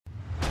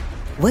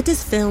What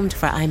does filmed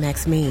for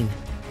IMAX mean?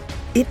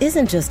 It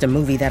isn't just a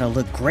movie that'll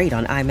look great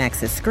on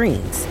IMAX's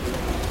screens.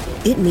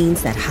 It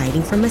means that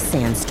hiding from a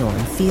sandstorm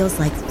feels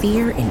like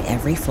fear in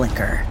every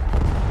flicker.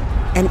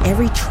 And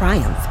every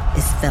triumph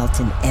is felt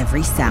in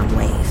every sound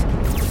wave.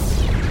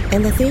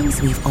 And the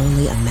things we've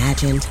only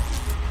imagined,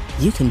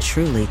 you can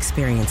truly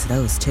experience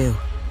those too.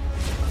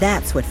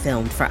 That's what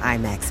filmed for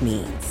IMAX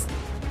means.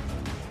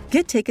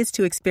 Get tickets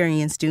to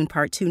experience Dune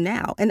Part 2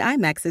 now and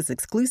IMAX's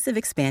exclusive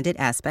expanded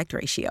aspect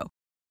ratio.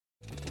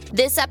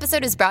 This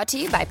episode is brought to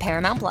you by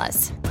Paramount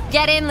Plus.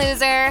 Get in,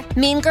 loser!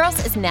 Mean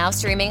Girls is now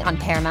streaming on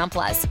Paramount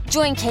Plus.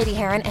 Join Katie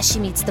Heron as she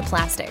meets the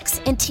plastics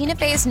in Tina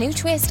Fey's new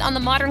twist on the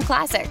modern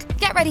classic.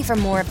 Get ready for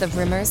more of the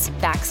rumors,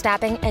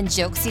 backstabbing, and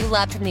jokes you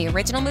loved from the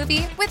original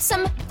movie with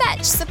some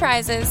fetch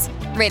surprises.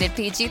 Rated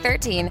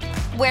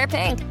PG-13. Wear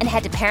pink and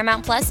head to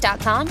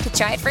ParamountPlus.com to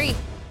try it free.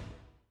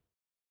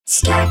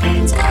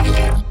 Scarpins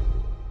Avenue.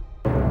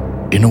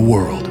 In a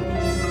world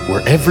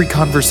where every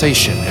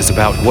conversation is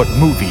about what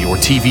movie or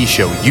TV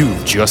show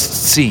you've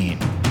just seen,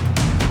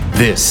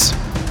 this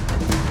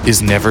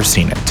is Never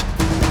Seen It.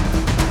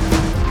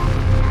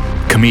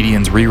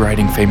 Comedians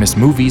rewriting famous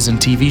movies and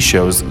TV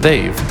shows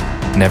they've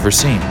never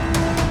seen.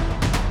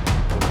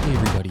 Hey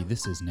everybody,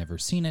 this is Never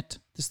Seen It.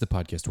 This is the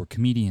podcast where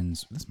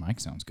comedians... This mic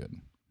sounds good.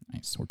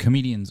 Nice. Where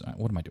comedians...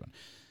 What am I doing?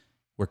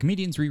 Where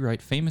comedians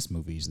rewrite famous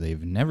movies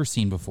they've never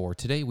seen before.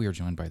 Today we are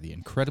joined by the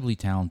incredibly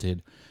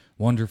talented,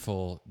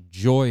 wonderful,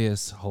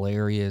 joyous,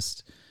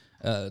 hilarious,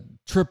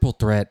 triple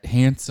threat,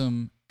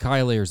 handsome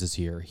Kyle Ayers is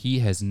here. He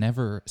has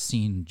never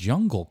seen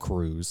Jungle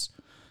Cruise,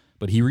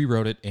 but he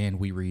rewrote it and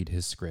we read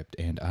his script,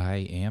 and I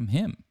am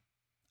him.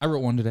 I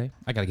wrote one today.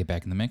 I got to get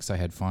back in the mix. I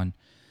had fun.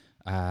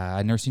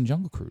 I'd never seen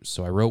Jungle Cruise,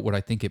 so I wrote what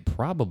I think it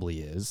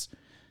probably is.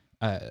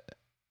 I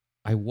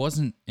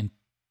wasn't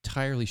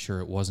entirely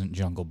sure it wasn't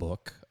Jungle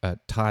Book.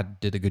 Todd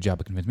did a good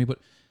job of convincing me, but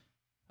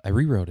I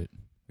rewrote it.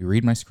 We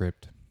read my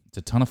script. It's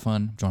a ton of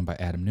fun. I'm joined by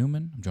Adam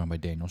Newman. I'm joined by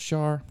Daniel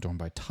Shar. I'm joined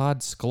by Todd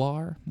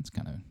Sklar. It's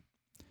kind of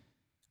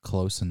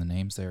close in the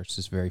names there. It's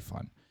just very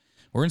fun.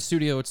 We're in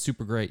studio. It's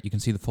super great. You can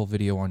see the full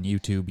video on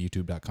YouTube,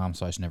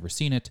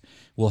 youtube.com/neverseenit.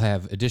 We'll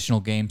have additional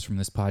games from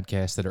this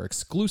podcast that are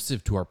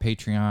exclusive to our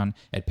Patreon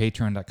at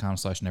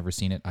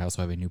patreon.com/neverseenit. I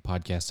also have a new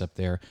podcast up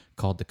there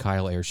called The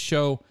Kyle Ayers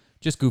Show.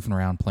 Just goofing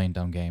around, playing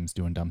dumb games,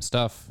 doing dumb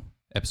stuff.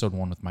 Episode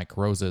 1 with Mike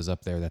Carosa is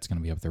up there. That's going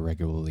to be up there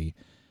regularly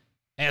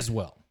as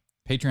well.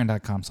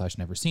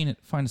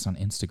 Patreon.com/neverseenit. Find us on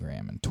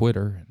Instagram and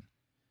Twitter. And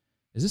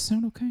does this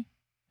sound okay?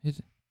 Is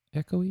it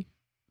echoey?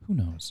 Who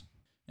knows?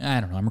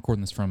 I don't know. I'm recording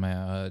this from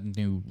a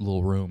new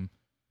little room.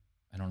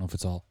 I don't know if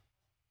it's all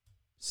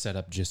set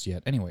up just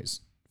yet.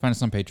 Anyways, find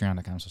us on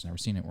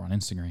Patreon.com/neverseenit. We're on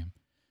Instagram,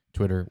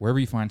 Twitter, wherever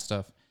you find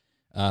stuff.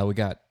 We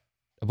got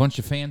a bunch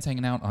of fans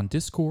hanging out on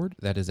Discord.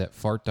 That is at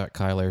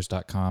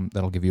fart.kyleayers.com.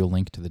 That'll give you a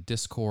link to the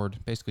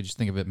Discord. Basically, just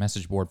think of it,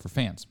 message board for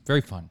fans.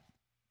 Very fun.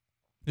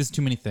 This is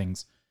too many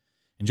things.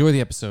 Enjoy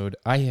the episode.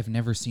 I have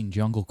never seen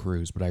Jungle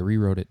Cruise, but I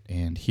rewrote it,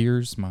 and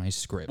here's my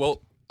script.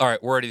 Well, all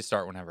right, we're ready to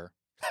start whenever.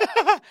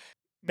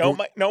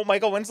 No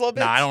Michael Winslow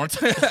bits? Nah, I don't want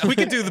to. We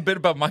can do the bit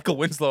about Michael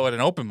Winslow at an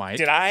open mic.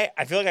 I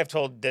feel like I've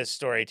told this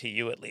story to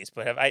you at least,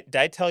 but did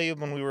I tell you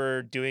when we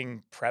were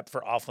doing prep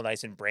for Awful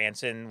Nice in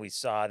Branson, we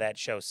saw that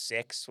show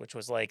 6, which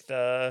was like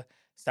the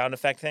sound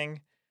effect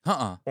thing?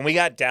 When we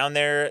got down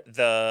there,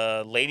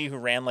 the lady who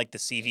ran like the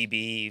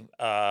CVB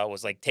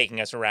was like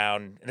taking us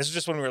around. And this was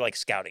just when we were like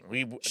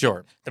scouting.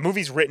 Sure. The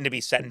movie's written to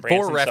be set in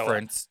Branson. For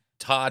reference,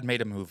 Todd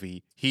made a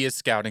movie. He is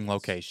scouting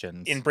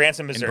locations. In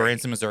Branson, Missouri. In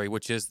Branson, Missouri,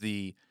 which is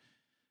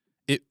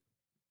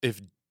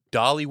if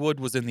Dollywood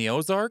was in the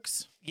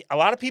Ozarks? A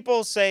lot of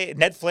people say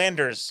Ned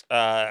Flanders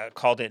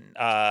called it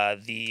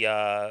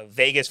the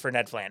Vegas for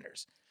Ned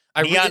Flanders.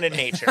 Neon in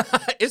nature.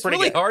 It's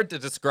really good. hard to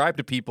describe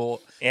to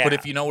people, but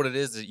if you know what it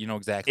is, you know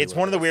exactly It's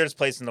one of the weirdest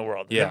places in the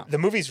world. Yeah. The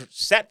movie's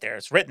set there.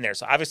 It's written there.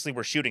 So obviously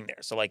we're shooting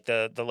there. So like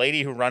the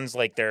lady who runs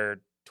like their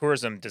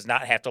tourism does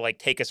not have to like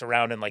take us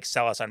around and like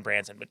sell us on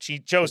Branson, but she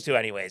chose to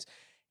anyways.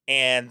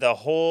 And the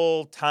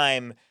whole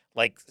time,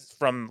 like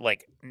from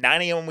like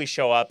 9 a.m. when we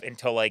show up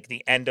until like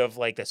the end of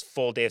like this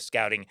full day of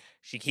scouting,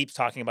 she keeps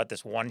talking about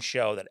this one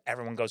show that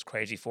everyone goes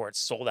crazy for. It's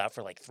sold out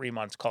for like 3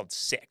 months called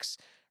Six.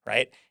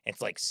 Right?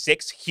 It's like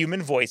 6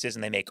 human voices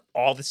and they make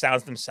all the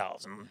sounds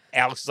themselves. And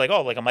Alex is like,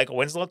 oh, like a Michael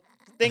Winslow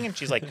thing? And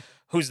she's like,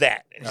 who's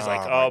that? And she's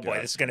like, oh boy,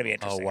 this is going to be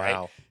interesting. Oh,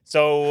 wow. Right?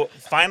 So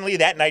finally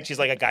that night, she's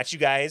like, I got you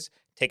guys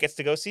tickets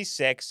to go see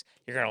Six.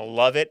 You're going to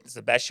love it. It's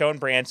the best show in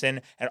Branson.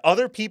 And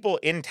other people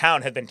in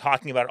town have been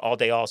talking about it all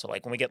day also.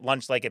 Like when we get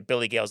lunch, like at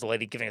Billy Gale's, the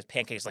lady giving us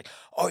pancakes, like,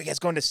 oh, you guys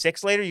going to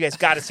Six later? You guys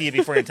got to see it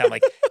before you're in town.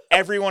 Like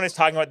everyone is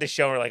talking about this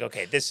show. And we're like,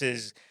 okay, this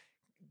is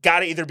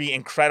got to either be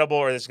incredible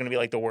or this is going to be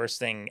like the worst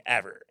thing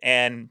ever.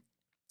 And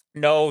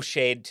no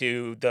shade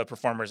to the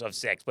performers of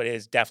Six, but it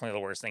is definitely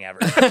the worst thing ever.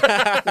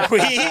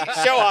 We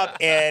show up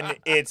and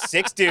it's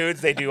 6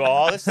 dudes. They do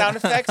all the sound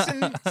effects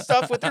and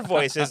stuff with their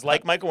voices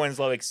like Michael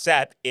Winslow,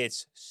 except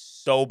it's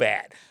so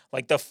bad.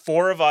 Like the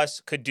 4 of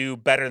us could do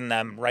better than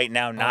them right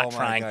now, not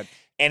trying. God.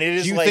 And it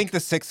is Do you like, think the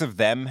 6 of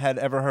them had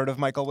ever heard of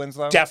Michael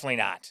Winslow? definitely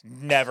not.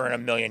 Never in a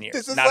million years.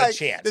 This is Not like, a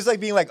chance. This is like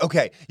being like,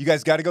 okay, you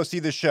guys got to go see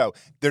this show.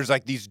 There's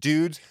like these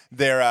dudes.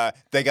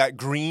 They got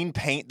green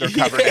paint they're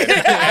covered in,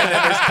 and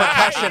then there's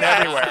percussion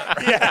everywhere.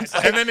 Yes.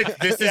 And then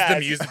this is the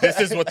music. This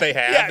is what they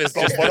have. Yes. Is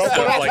just this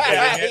stuff like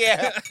hitting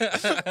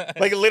it.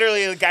 Like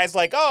literally, the guy's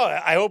like, "Oh,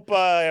 I hope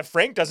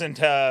Frank doesn't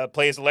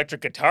play his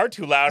electric guitar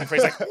too loud." And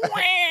Frank's like,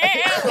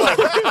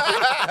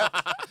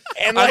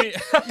 and like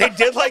they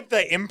did like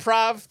the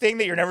improv thing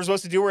that you're never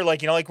supposed to do, where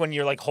like like when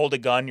you're like hold a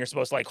gun, you're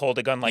supposed to like hold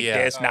a gun like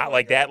this, not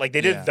like that. Like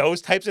they did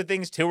those types of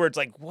things too, where it's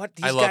like, what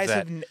these I love guys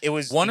that. have. It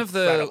was one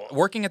incredible. of the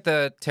working at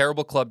the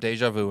terrible club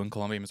Deja Vu in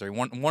Columbia, Missouri.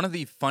 One of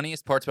the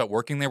funniest parts about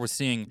working there was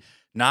seeing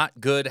not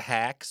good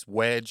hacks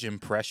wedge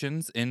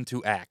impressions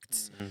into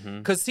acts.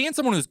 Because seeing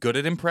someone who's good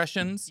at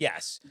impressions,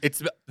 Yes.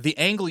 it's the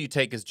angle you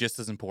take is just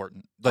as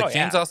important. Like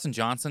James Austin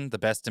Johnson, the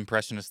best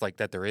impressionist like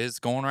that there is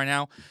going right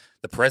now,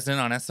 the president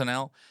on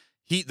SNL.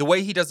 The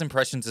way he does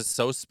impressions is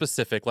so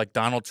specific, like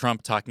Donald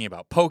Trump talking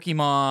about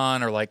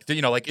Pokemon, or like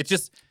like it's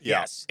just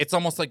it's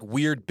almost like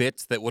weird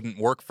bits that wouldn't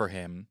work for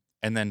him.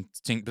 And then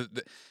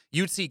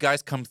you'd see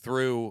guys come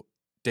through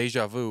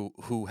Deja Vu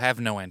who have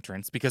no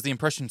entrance because the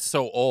impression's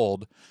so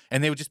old,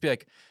 and they would just be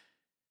like,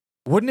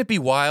 wouldn't it be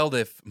wild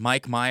if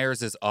Mike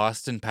Myers as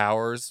Austin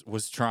Powers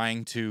was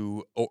trying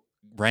to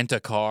rent a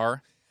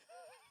car?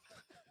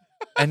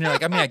 And you're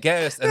like, I mean, I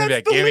guess. And they'd be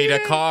like, give me the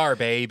car,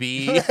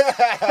 baby.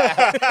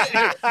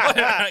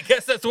 I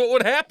guess that's what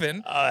would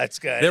happen. Oh, that's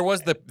good. There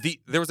was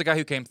there was a guy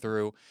who came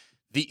through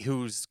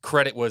whose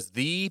credit was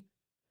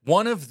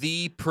one of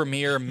the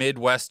premier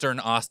Midwestern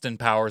Austin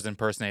Powers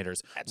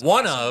impersonators. That's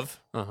one awesome.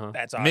 of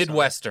That's awesome.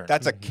 Midwestern.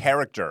 That's a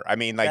character. I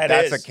mean, like That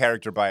that's is. a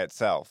character by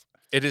itself.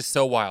 It is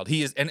so wild.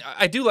 He is, and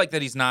I do like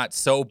that he's not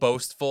so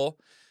boastful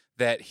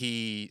that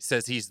he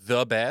says he's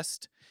the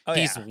best. Oh,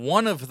 He's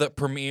one of the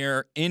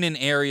premier in an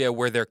area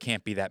where there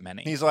can't be that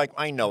many. He's like,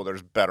 I know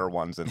there's better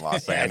ones in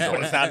Los Yeah, no,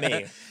 Angeles. it's not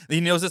me.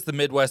 He knows it's the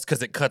Midwest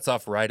because it cuts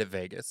off right at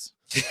Vegas.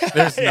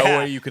 There's no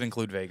way you could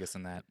include Vegas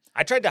in that.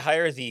 I tried to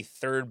hire the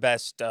third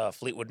best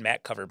Fleetwood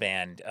Mac cover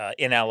band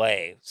in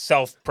LA,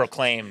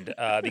 self-proclaimed,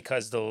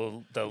 because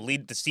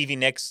the Stevie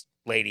Nicks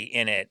lady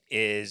in it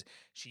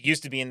she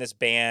used to be in this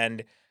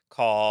band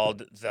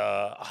called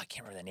I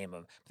can't remember the name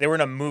of them. They were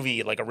in a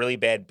movie, like a really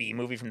bad B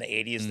movie from the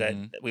 80s that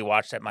we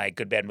watched at my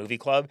Good Bad Movie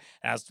Club.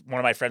 And one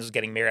of my friends was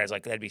getting married. I was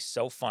like, that'd be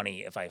so funny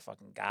if I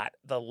fucking got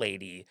the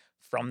lady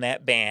from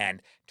that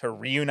band to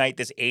reunite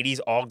this 80s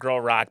all-girl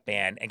rock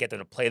band and get them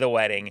to play the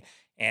wedding.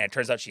 And it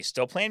turns out she's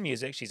still playing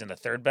music. She's in the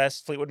third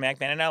best Fleetwood Mac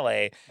band in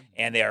LA,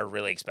 and they are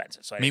really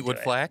expensive. So I didn't Meatwood do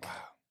it. Flack?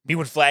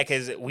 Meatwood Flack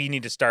we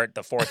need to start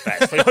the fourth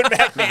best Fleetwood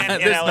Mac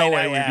band in There's LA. no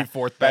way now, we'd be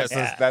fourth That's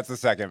best. that's the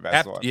second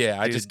best one. Yeah,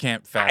 I just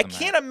can't fathom I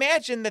can't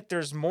imagine that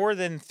there's more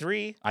than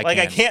 3.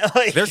 I can't.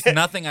 There's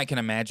nothing I can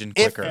imagine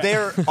If quicker.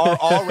 there are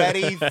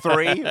already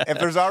 3, if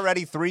there's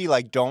already 3,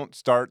 like don't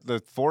start the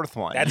fourth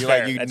one. That's you fair.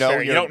 like you That's know fair.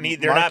 You your don't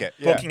need. They're not market.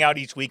 booking out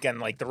each weekend.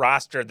 Like the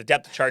roster, the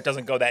depth chart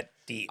doesn't go that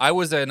deep. I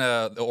was in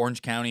the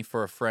Orange County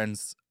for a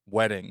friend's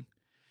wedding,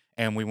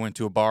 and we went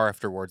to a bar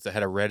afterwards that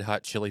had a Red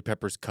Hot Chili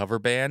Peppers cover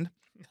band,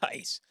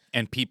 Nice.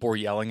 and people were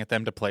yelling at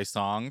them to play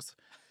songs.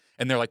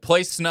 And they're like,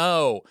 play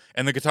Snow.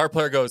 And the guitar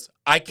player goes,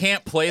 I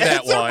can't play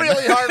that It's one. a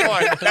really hard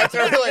one. That's a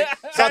really.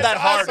 It's not that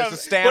hard. awesome.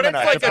 It's the stamina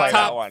But it's like to play a that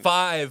top one.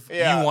 5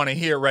 Yeah. you want to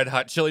hear Red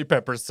Hot Chili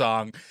Peppers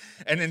song.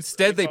 And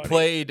instead they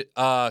played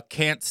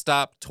Can't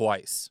Stop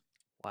Twice.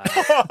 Wow.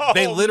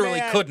 They literally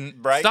man. couldn't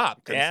Right?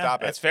 stop. Couldn't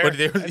stop it. That's fair. But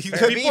they were,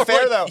 To be people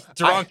fair, were, though, like,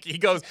 drunk. He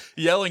goes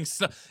yelling.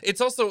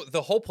 It's also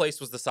the whole place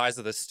was the size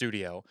of the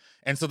studio,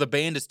 and so the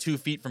band is 2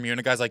 feet from you, and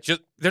the guy's like, "Just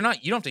they're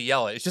not. You don't have to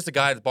yell it. It's just a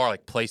guy at the bar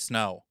like play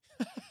Snow,"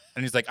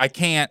 and he's like, "I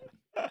can't."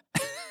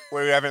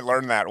 We haven't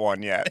learned that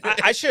one yet.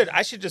 I should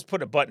just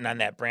put a button on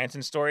that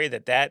Branson story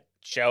that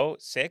show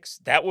 6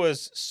 that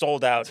was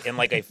sold out in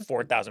like a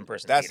 4,000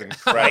 person That's theater.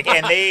 incredible. Like,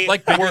 and they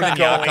Like bigger were than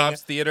going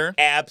Yakov's theater.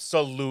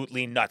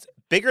 absolutely nuts.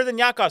 Bigger than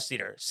Yakov's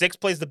theater. 6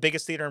 plays the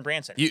biggest theater in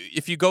Branson.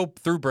 If you go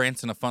through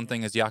Branson, a fun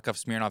thing is Yakov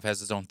Smirnoff has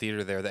his own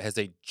theater there that has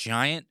a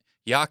giant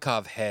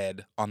Yakov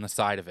head on the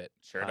side of it,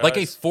 Sure like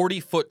a does.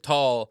 40-foot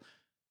tall.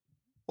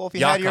 Well, if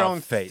you had your Yakov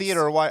own face.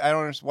 theater, why? I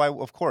don't understand. Why?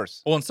 Of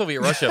course. Well, in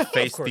Soviet Russia,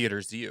 face course.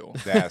 theaters you.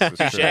 That's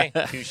true.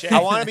 Touche. I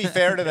want to be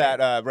fair to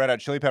that Red Hot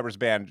Chili Peppers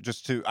band.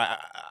 Just to,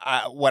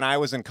 when I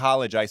was in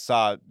college, I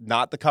saw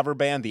not the cover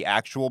band, the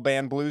actual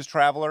band Blues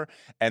Traveler,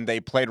 and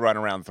they played Run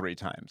Around 3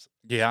 times.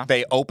 Yeah.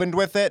 They opened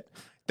with it.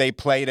 They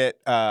played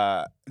it.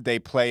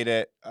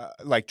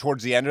 Like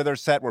towards the end of their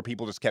set, where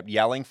people just kept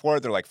yelling for it.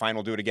 They're like, "Fine,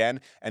 we'll do it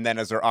again." And then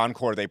as their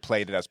encore, they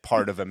played it as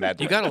part of a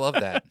medley. You gotta love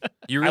that.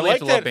 You I really like have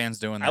to love that- bands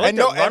doing that. I like And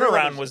no, that everyone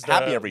Runaround was was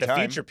happy the every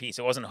time. feature piece.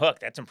 It wasn't Hook.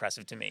 That's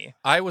impressive to me.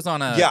 I was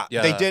on a. Yeah,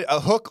 they did a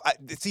Hook.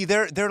 See,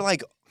 they're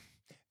like,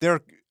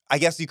 I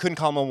guess you couldn't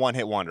call them a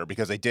one-hit wonder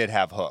because they did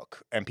have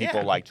Hook, and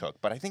people Yeah. liked Hook.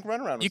 But I think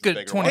Runaround was You the could-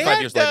 bigger 25 one.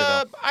 years later,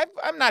 though.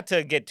 I'm not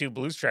to get too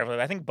Blues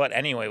Traveler. I think But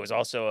Anyway was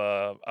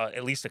also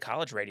at least a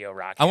college radio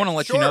rock. I want to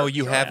let you Sure, know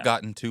you sure. have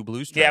gotten two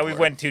Blues Yeah, Traveler. we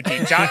went too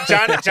deep. John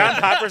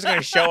Popper's going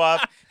to show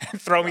up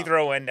and throw me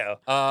through a window.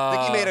 I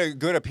think he made a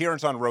good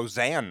appearance on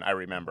Roseanne, I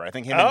remember. I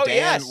think him Oh, and Dan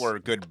yes. were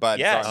good buds.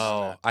 Yes. on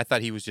Oh, I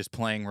thought he was just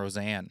playing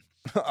Roseanne.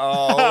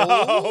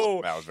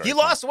 Oh. That was very he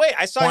funny. lost weight.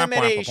 I saw him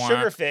at a Wah, wah, wah.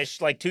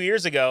 Sugarfish like 2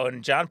 years ago,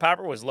 and John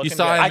Popper was looking You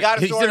saw good. him. I got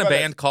a He's story in a about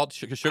band this. called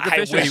I Sugarfish.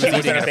 wish Or he was he was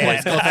eating in at a a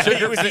place band. called He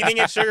Sugarfish. was eating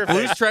at Sugarfish.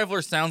 Blues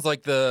Traveler sounds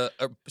like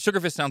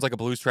Sugarfish sounds like a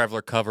Blues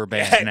Traveler cover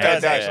band. Yeah, it name.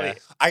 does Yeah.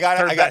 actually. I got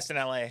Third I got best in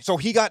LA. So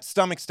he got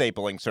stomach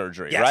stapling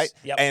surgery, Yes, right?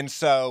 yep. And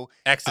so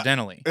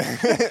Accidentally.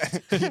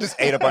 he just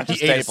ate a bunch of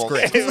He ate a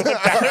staples.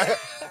 script.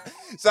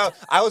 So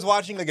I was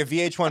watching like a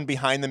VH1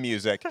 Behind the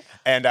Music,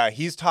 and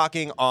he's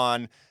talking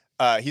about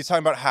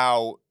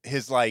how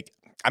his like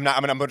I'm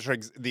gonna butcher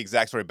the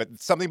exact story, but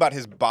something about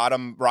his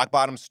rock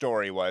bottom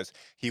story was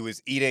he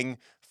was eating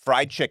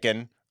fried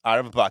chicken out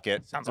of a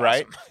bucket, Sounds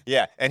right? awesome.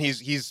 Yeah, and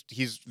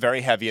he's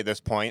very heavy at this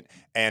point,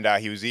 and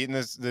he was eating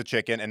the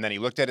chicken, and then he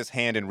looked at his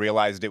hand and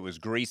realized it was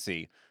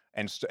greasy.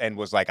 And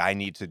was like, I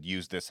need to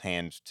use this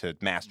hand to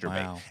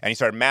masturbate. Wow. And he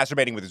started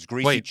masturbating with his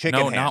greasy Wait, chicken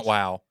no, hand. not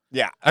wow.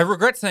 Yeah. I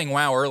regret saying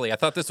wow early. I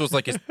thought this was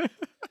like his.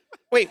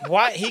 Wait,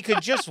 why? He could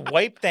just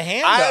wipe the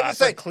hand I off was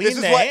saying, or clean this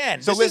is the what-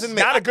 hand. so This listen is to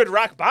me. not a good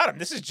rock bottom.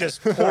 This is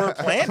just poor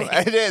planning.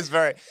 It is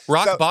very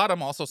Rock so-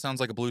 Bottom also sounds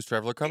like a Blues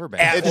Traveler cover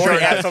band. It sure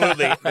does.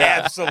 Absolutely.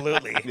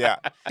 Absolutely. Yeah.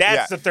 That's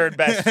Yeah. the third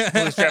best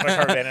Blues Traveler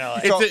cover band in LA.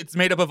 It's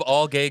made up of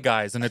all gay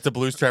guys, and it's a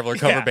Blues Traveler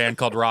cover Yeah. band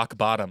called Rock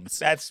Bottoms.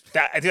 That's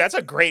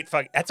a great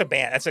that's a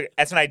band.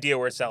 That's an idea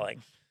worth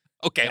selling.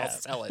 Okay, Yeah. I'll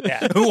sell it.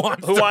 Yeah. Who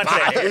wants Who to wants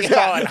buy it? Who's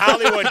calling?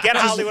 Hollywood. Get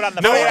Hollywood on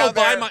the No phone. one will out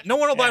buy there. my. No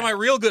one will buy my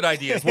real good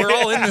ideas. We're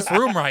all in this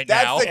room right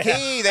now. That's the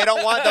key. They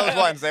don't want those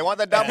ones. They want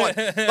the dumb ones.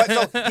 But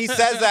so he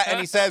says that,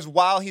 and he says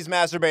while he's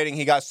masturbating,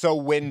 he got so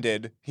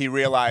winded, he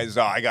realized,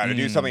 oh, I got to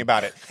do something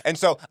about it. And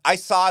so I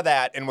saw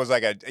that and was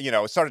like,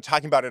 started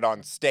talking about it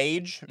on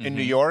stage in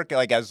New York,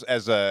 like as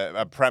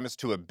a premise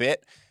to a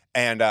bit.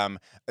 And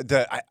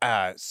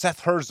Seth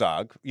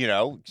Herzog,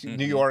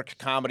 New York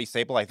comedy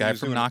staple, I think. Guy he was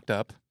from doing- Knocked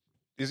Up.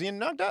 Is he in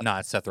Knocked Up? Nah,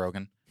 it's Seth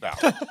Rogen. No.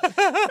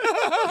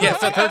 Yeah,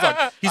 Seth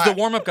Herzog. He's the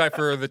warm-up guy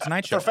for the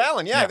Tonight Show. For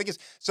Fallon, yeah, I think it's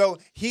so.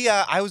 He,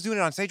 I was doing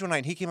it on stage one night,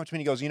 and he came up to me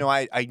and he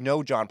goes, I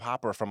know John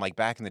Popper from like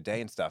back in the day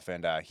and stuff,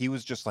 and he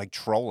was just like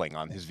trolling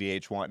on his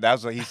VH1. That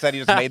was he said he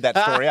just made that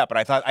story up, and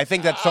I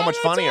think that's so much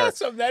that's funnier.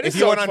 awesome. That is if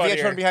you so went on much VH1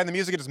 funnier. Behind the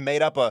Music and just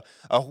made up a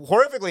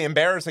horrifically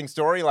embarrassing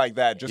story like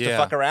that just to Yeah.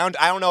 fuck around.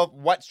 I don't know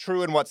what's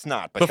true and what's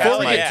not, but Before that's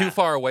we my, get too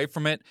far away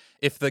from it,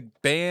 if the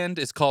band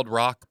is called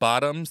Rock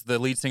Bottoms, the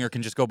lead singer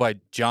can just go by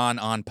John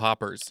on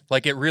Poppers.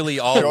 Like it really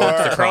all Sure. works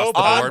across the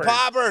Pro board. on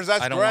Poppers.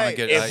 That's I don't wanna great.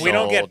 get- If we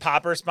don't get Sold.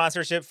 Popper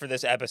sponsorship for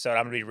this episode,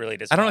 I'm gonna be really I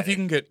disappointed. don't know if you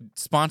can get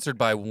sponsored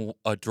by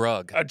a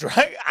drug. a drug.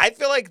 I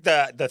feel like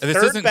the This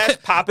third isn't-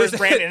 best Poppers this-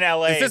 brand in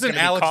LA. This is isn't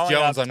gonna be Alex calling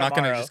Jones. up I'm not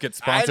going to tomorrow. just get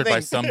sponsored by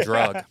think- some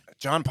drug.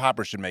 John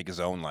Popper should make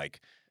his own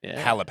like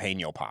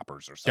jalapeno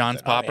poppers or something.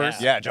 John's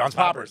Poppers. Yeah, John's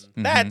Poppers.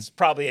 That's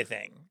probably a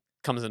thing.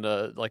 Comes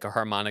into like a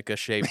harmonica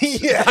shape.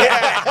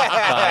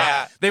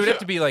 yeah. They would have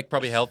to be like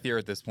probably healthier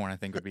at this point. I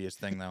think would be his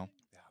thing though.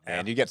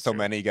 And you get so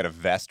many, you get a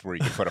vest where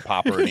you can put a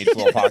popper in each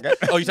little pocket.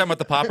 Oh, you talking about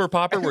the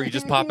popper where you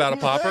just pop out a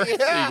popper? You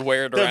can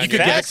wear it The around You could your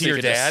give it neck to so you your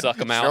can just dad. suck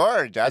them out.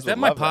 Sure, Jazz Is that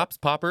would my love pops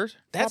poppers?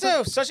 That's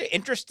such an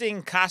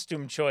interesting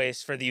costume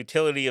choice for the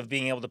utility of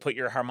being able to put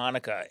your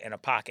harmonica in a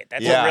pocket.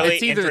 That's Yeah. a really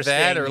It's either interesting.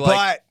 that or like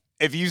But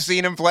if you've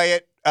seen him play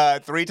it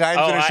 3 times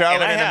Oh, in a show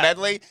and I and in a have.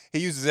 medley, he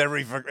uses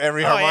every harmonica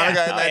yeah.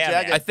 in Oh, that yeah,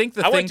 jacket. man. I think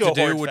the I thing went to to a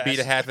do Horde would be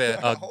to fest.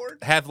 have Horde?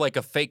 have like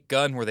a fake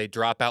gun where they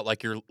drop out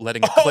like you're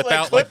letting a Oh, clip like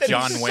out clip like it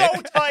John so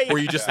Wick, tight. where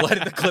you just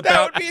let the clip That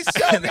out would be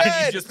so and then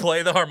you good. just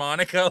play the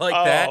harmonica like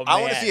Oh, that. I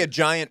want to man. see a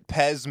giant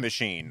Pez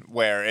machine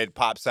where it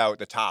pops out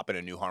the top in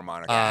a new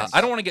harmonica.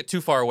 I don't want to get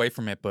too far away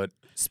from it, but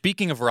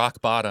speaking of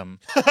rock bottom,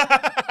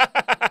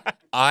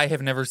 I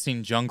have never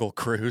seen Jungle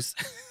Cruise.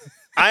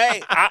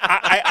 I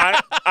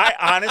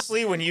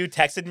honestly, when you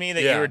texted me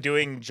that Yeah. you were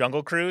doing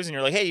Jungle Cruise and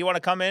you're like, "Hey, you want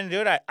to come in and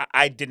do it?"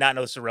 I did not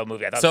know this was a real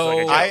movie. I thought So, this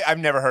was like a joke. I've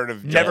never heard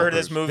of Never Jungle heard of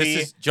this Cruise. movie.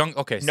 This is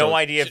okay. No so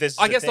idea if this is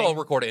I a guess thing. I'll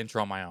record an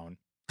intro on my own.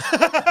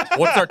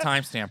 What's our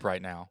timestamp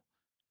right now?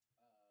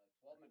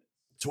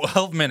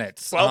 12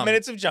 minutes. 12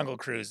 minutes of Jungle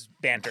Cruise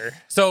banter.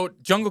 So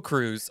Jungle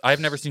Cruise,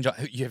 I've never seen.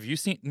 Have you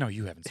seen? No,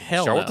 you haven't seen.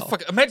 Hell Star. What the no.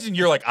 fuck? Imagine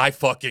you're like, I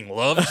fucking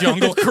love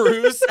Jungle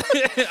Cruise.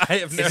 I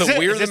have never. The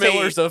We're is the this a-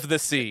 Millers of the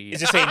Sea.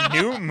 Is this a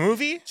new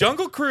movie?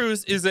 Jungle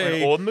Cruise is Or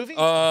an a old movie?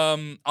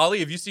 Ollie,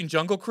 have you seen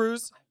Jungle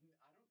Cruise?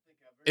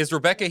 Is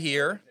Rebecca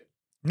here?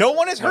 No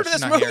one has No, heard of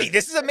she's this not movie. here.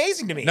 This is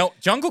amazing to me. No,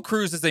 Jungle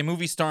Cruise is a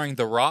movie starring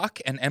The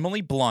Rock and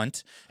Emily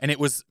Blunt, and it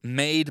was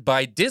made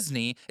by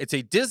Disney. It's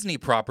a Disney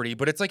property,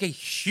 but it's like a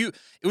huge.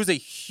 It was a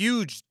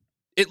huge.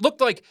 It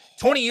looked like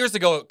 20 years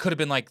ago it could have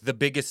been like the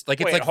biggest.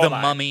 Like it's Wait, like hold The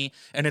on. Mummy,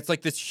 and it's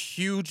like this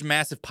huge,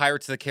 massive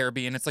Pirates of the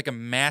Caribbean. It's like a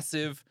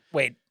massive.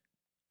 Wait,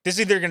 this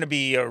is either going to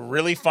be a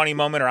really funny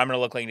moment or I'm going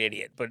to look like an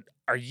idiot. But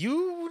are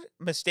you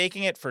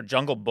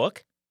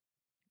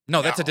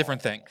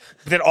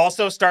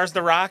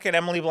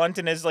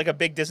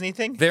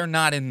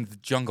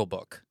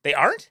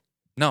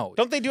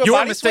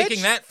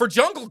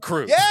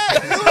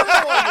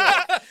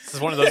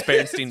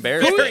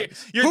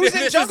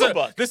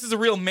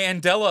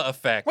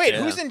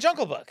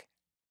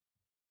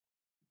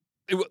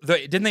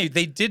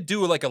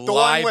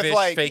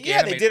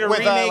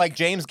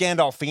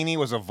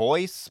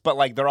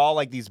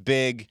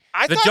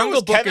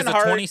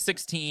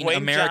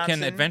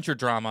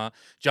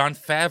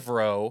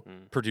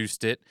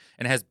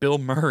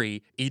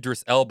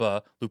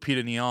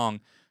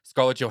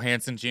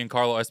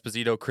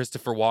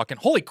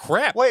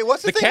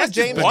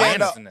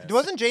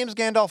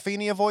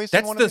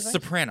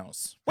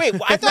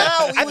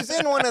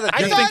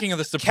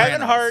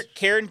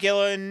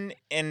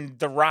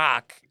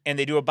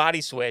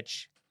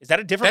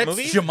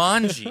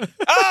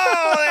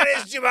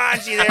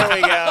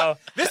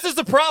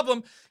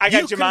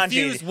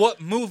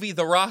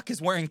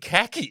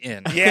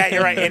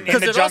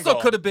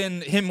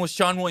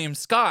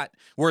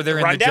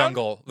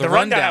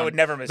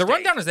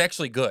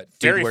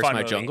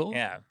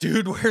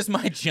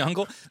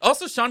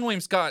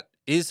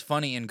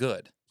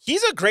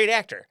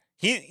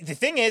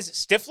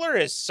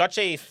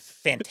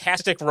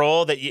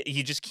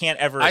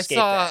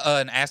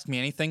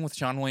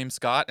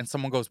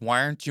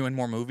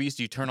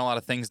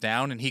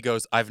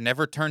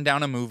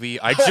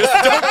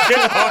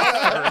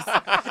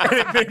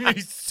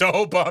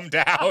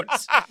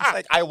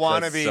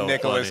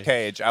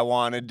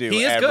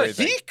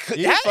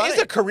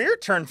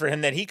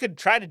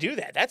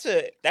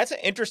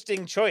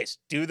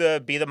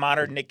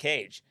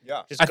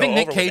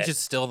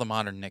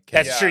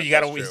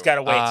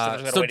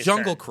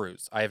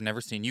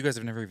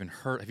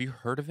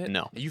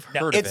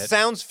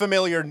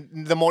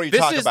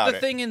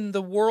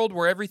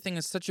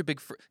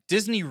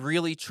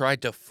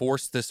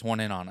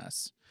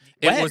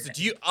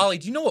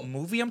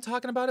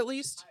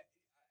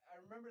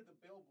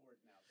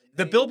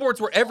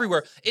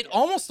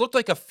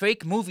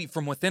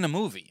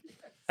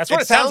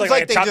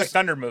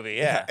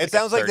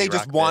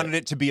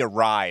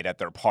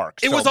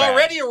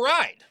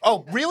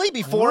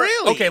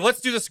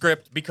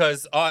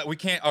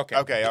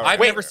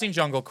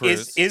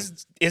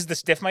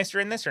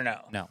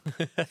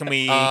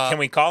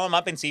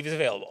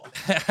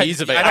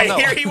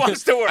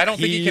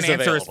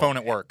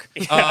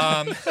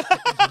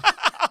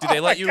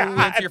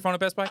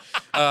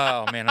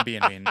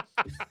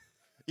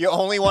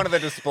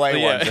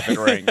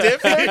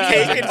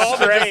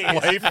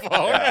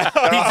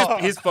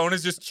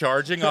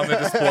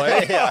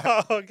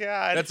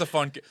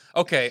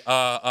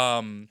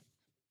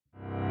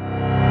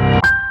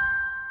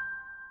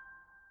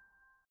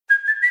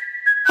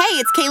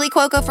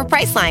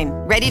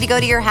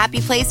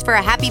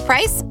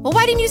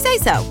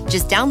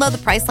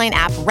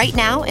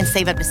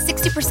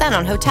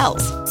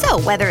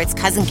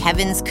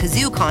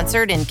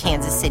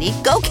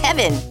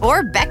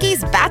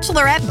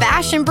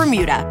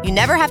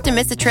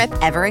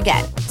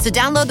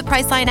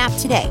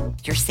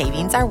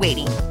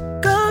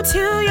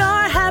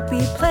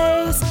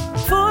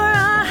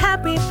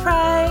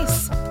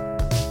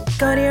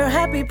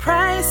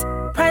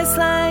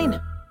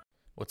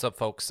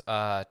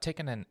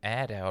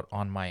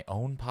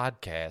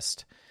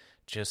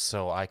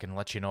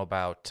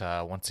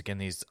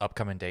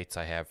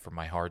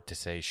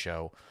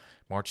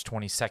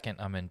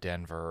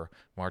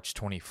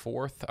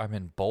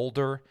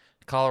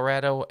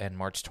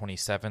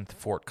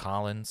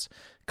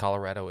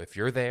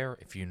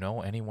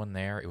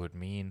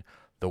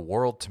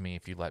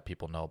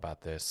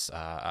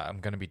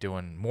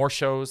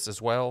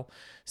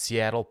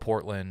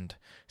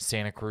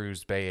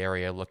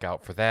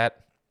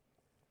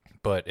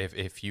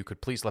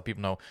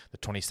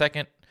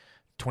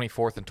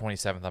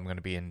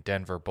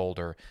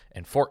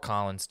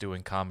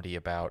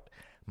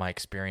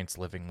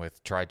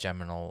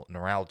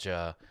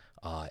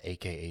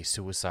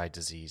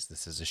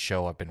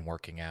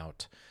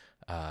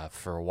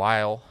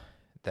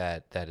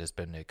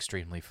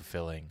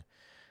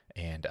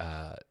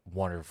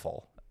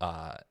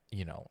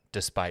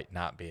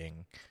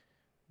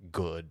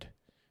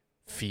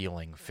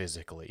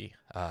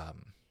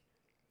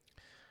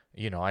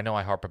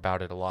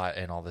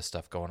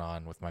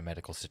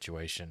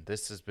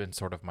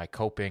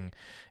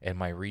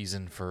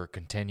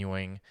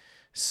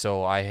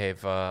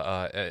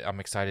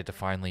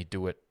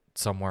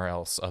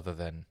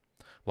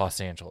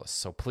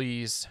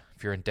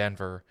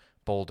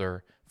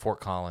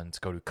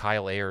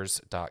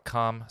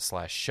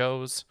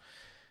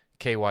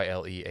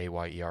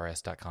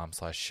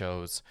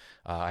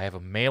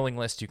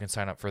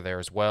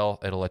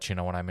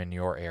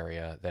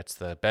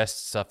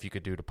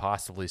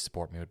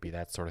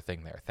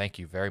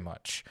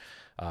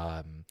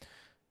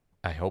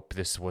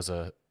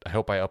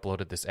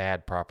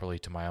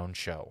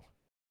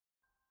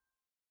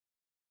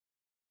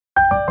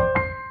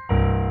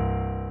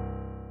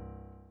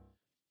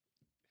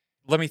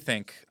Let me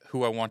think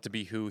who I want to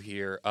be who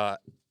here.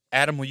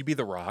 Adam, will you be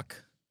The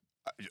Rock?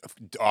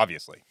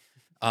 Obviously.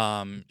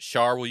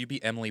 Shar, will you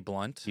be Emily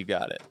Blunt? You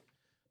got it.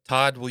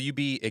 Todd, will you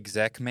be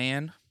Exec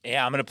Man?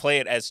 Yeah, I'm gonna play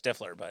it as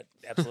Stifler, but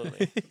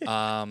absolutely.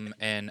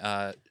 And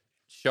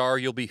Shar,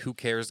 you'll be Who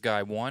Cares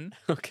Guy 1.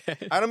 Okay.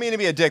 I don't mean to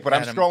be a dick, but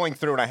Adam. I'm scrolling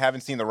through and I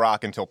haven't seen The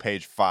Rock until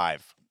page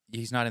 5.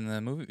 He's not in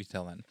the movie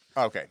till then.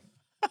 Okay.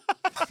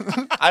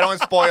 I don't want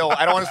to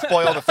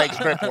spoil the fake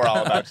script we're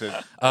all about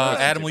to.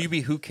 Adam, will you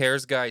be Who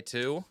Cares Guy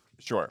 2?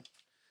 Sure.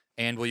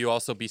 And will you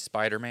also be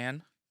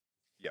Spider-Man?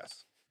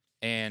 Yes.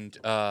 And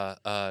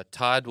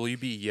Todd, will you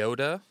be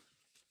Yoda?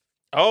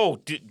 Oh,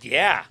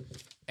 yeah.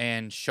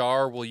 And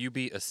Shar, will you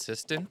be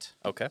Assistant?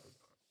 Okay.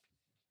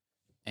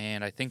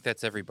 And I think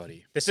that's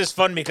everybody. This is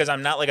fun because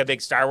I'm not like a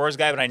big Star Wars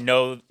guy, but I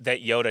know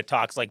that Yoda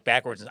talks like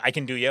backwards. I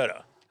can do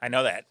Yoda. I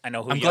know that. I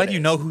know who. I'm Yoda glad you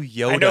is. know who Yoda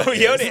is. I know who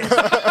Yoda is.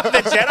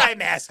 The Jedi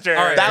Master.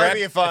 All right, That would grab-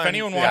 be fun. If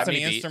anyone wants Yeah,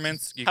 any maybe.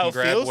 instruments, you How can it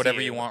grab feels to whatever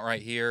you. you want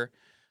right here.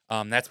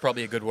 That's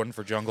probably a good one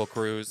for Jungle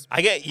Cruise.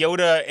 I get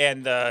Yoda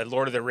and the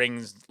Lord of the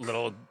Rings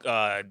little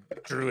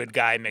druid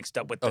guy mixed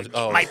up with the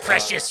my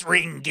precious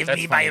ring. Give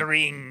That's me my funny.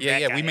 ring. Yeah,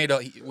 That yeah.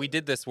 guy. We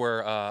did this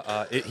where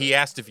he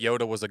asked if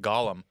Yoda was a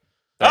golem.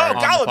 Oh, on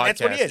the Gollum,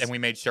 that's what he podcast, is. And we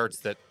made shirts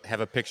that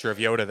have a picture of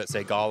Yoda that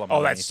say Gollum. Oh,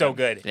 on that's so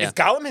anything. good. Yeah. Is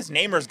Gollum his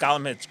name or is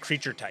Gollum his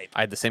creature type? I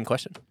had the same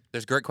question.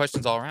 There's great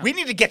questions all around. We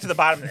need to get to the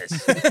bottom of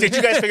this. Did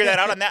you guys figure that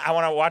out on that? I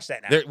want to watch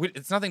that now.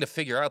 It's nothing to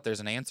figure out. There's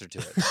an answer to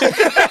it.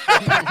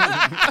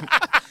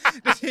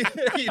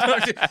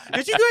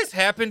 Did you guys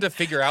happen to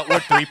figure out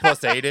what 3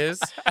 + 8 is?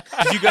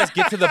 Did you guys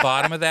get to the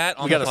bottom of that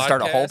on We got the to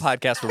start a whole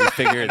podcast? podcast where we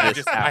figure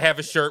this I out. have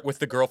a shirt with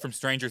the girl from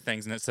Stranger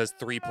Things, and it says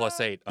 3 +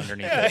 8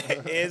 underneath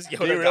it. Is Yoda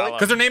really? Gollum?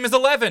 Because her name is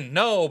 11.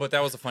 No, but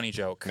that was a funny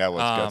joke. That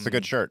was good. It's a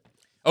good shirt.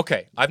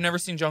 Okay, I've never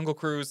seen Jungle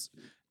Cruise.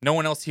 No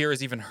one else here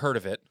has even heard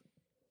of it.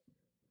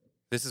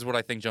 This is what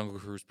I think Jungle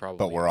Cruise probably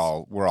But we're is.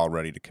 all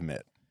ready to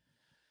commit.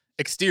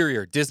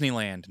 Exterior,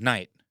 Disneyland,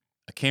 night.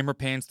 A camera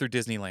pans through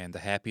Disneyland, the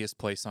happiest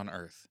place on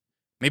earth.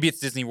 Maybe it's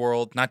Disney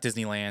World, not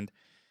Disneyland.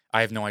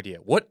 I have no idea.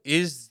 What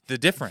is the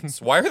difference?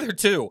 Why are there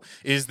two?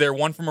 Is there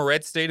one from a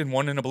red state and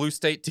one in a blue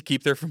state to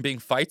keep there from being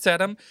fights at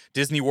them?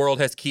 Disney World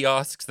has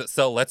kiosks that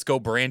sell Let's Go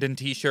Brandon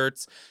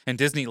t-shirts, and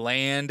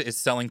Disneyland is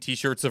selling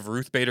t-shirts of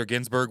Ruth Bader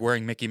Ginsburg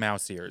wearing Mickey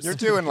Mouse ears. You're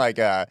doing like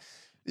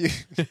you're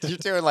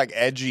doing like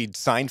edgy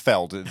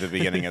Seinfeld at the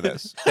beginning of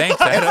this. Thanks,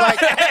 Adam.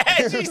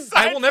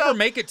 I will never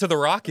make it to The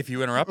Rock if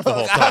you interrupt the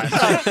whole time.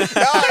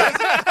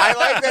 I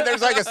like that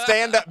there's like a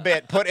stand-up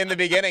bit put in the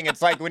beginning.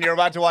 It's like when you're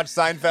about to watch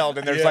Seinfeld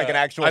and there's like an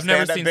actual I've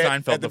never stand-up seen bit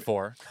Seinfeld at the-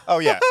 before. Oh,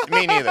 yeah.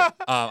 Me neither.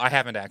 I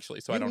haven't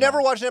actually, so I You've don't never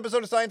know. watched an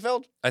episode of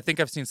Seinfeld? I think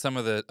I've seen some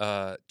of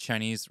the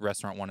Chinese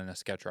restaurant one in a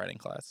sketch writing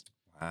class.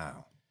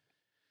 Wow.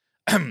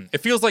 It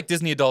feels like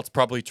Disney adults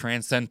probably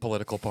transcend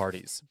political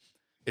parties.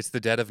 It's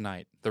the dead of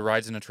night. The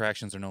rides and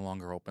attractions are no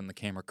longer open. The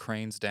camera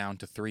cranes down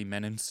to 3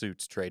 men in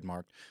suits,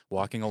 trademarked,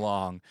 walking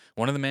along.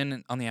 One of the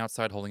men on the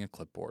outside holding a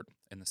clipboard.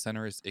 In the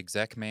center is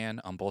Exec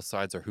Man. On both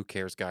sides are Who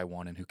Cares Guy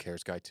 1 and Who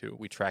Cares Guy 2.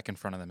 We track in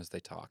front of them as they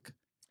talk.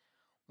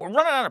 We're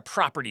running out of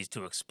properties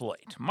to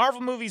exploit. Marvel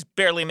movies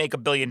barely make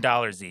 $1 billion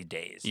these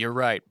days. You're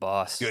right,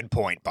 boss. Good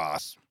point,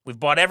 boss. We've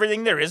bought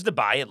everything there is to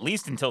buy, at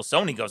least until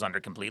Sony goes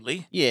under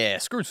completely. Yeah,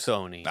 screw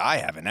Sony. I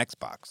have an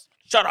Xbox.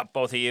 Shut up,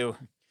 both of you.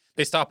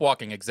 They stop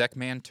walking. Exec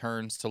Man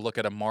turns to look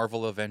at a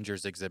Marvel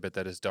Avengers exhibit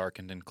that is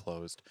darkened and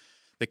closed.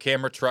 The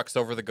camera trucks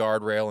over the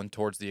guardrail and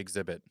towards the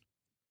exhibit.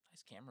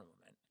 Nice camera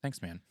movement.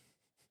 Thanks, man.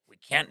 We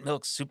can't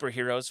milk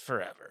superheroes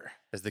forever.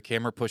 As the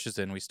camera pushes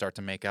in, we start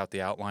to make out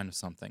the outline of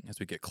something. As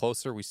we get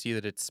closer, we see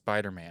that it's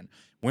Spider-Man.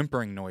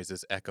 Whimpering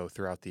noises echo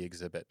throughout the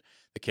exhibit.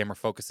 The camera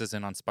focuses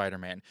in on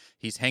Spider-Man.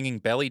 He's hanging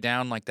belly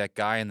down like that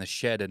guy in the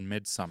shed in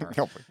Midsummer.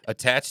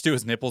 Attached to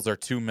his nipples are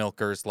 2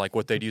 milkers, like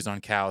what they'd use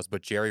on cows,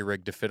 but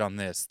jerry-rigged to fit on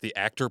this. The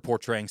actor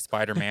portraying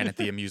Spider-Man at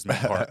the amusement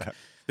park.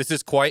 This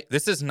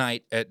is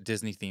night at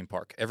Disney theme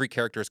park. Every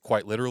character is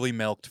quite literally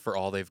milked for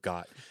all they've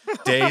got.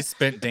 Days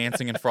spent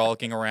dancing and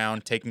frolicking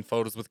around, taking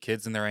photos with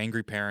kids and their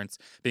angry parents,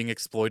 being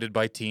exploited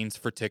by teens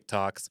for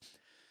TikToks.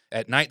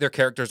 At night, their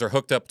characters are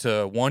hooked up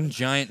to one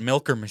giant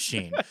milker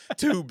machine,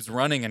 tubes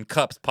running and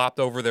cups popped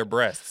over their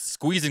breasts,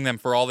 squeezing them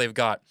for all they've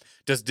got.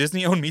 Does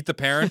Disney own Meet the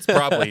Parents?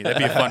 Probably. That'd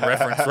be a fun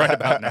reference right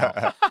about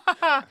now.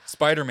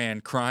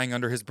 Spider-Man, crying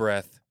under his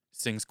breath,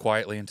 sings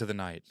quietly into the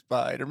night.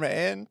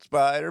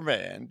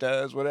 Spider-Man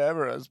does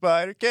whatever a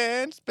spider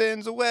can,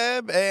 spins a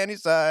web and he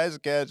sighs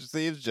and catches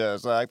thieves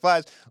just like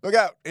flies. Look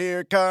out,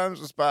 here comes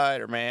the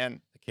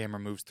Spider-Man. The camera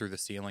moves through the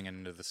ceiling and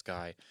into the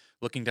sky.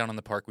 Looking down on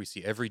the park, we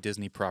see every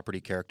Disney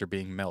property character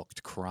being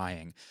milked,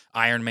 crying.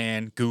 Iron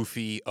Man,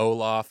 Goofy,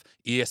 Olaf,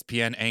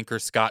 ESPN anchor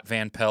Scott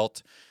Van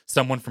Pelt,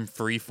 someone from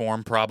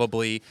Freeform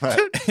probably,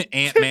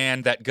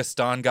 Ant-Man, that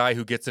Gaston guy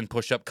who gets in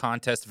push-up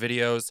contest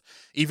videos,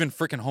 even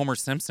frickin' Homer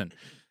Simpson.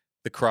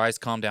 The cries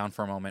calm down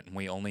for a moment, and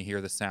we only hear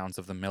the sounds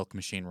of the milk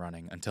machine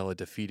running until a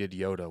defeated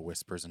Yoda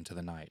whispers into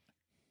the night.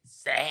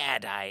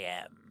 Sad I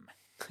am.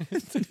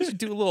 Did you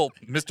do a little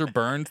Mr.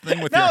 Burns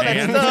thing with No, your that's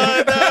hand?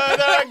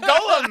 the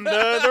golem,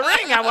 the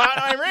ring. I want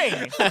my ring.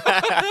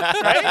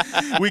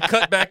 Right? We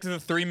cut back to the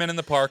 3 men in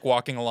the park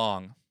walking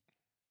along.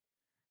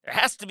 There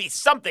has to be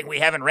something we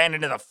haven't ran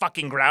into the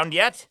fucking ground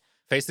yet.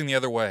 Facing the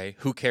other way,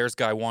 Who Cares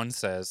Guy 1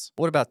 says,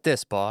 What about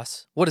this,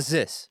 boss? What is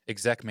this?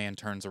 Exec man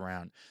turns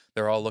around.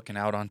 They're all looking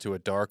out onto a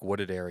dark,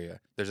 wooded area.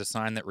 There's a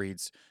sign that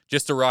reads,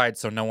 just a ride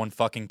so no one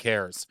fucking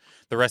cares.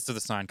 The rest of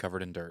the sign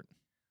covered in dirt.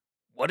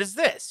 What is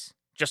this?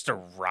 Just a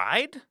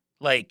ride?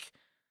 Like,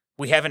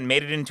 we haven't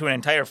made it into an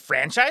entire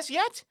franchise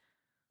yet?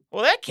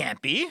 Well, that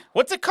can't be.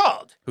 What's it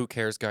called? Who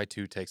Cares Guy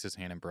 2 takes his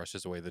hand and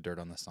brushes away the dirt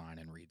on the sign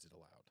and reads it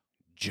aloud.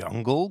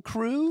 Jungle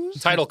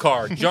Cruise? Title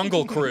card,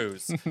 Jungle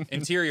Cruise.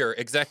 Interior,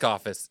 exec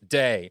office,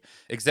 day.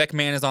 Exec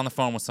man is on the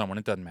phone with someone.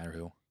 It doesn't matter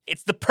who.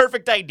 It's the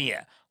perfect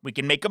idea. We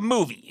can make a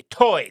movie,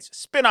 toys,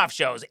 spin-off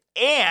shows,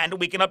 and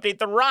we can update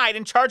the ride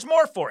and charge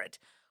more for it.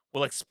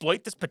 We'll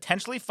exploit this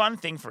potentially fun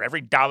thing for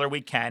every dollar we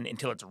can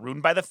until it's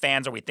ruined by the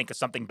fans or we think of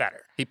something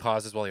better. He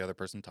pauses while the other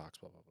person talks.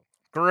 Blah, blah,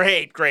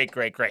 blah.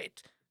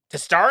 Great. To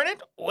star in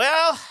it?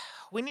 Well,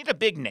 we need a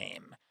big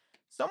name.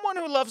 Someone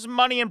who loves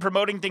money and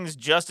promoting things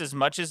just as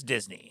much as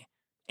Disney.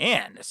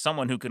 And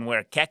someone who can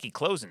wear khaki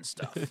clothes and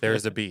stuff. There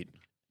is a beat.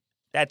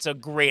 That's a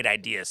great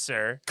idea,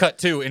 sir. Cut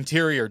 2,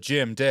 interior,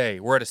 gym, day.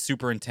 We're at a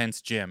super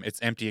intense gym.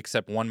 It's empty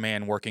except one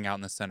man working out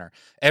in the center.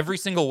 Every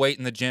single weight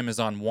in the gym is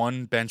on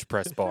one bench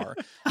press bar.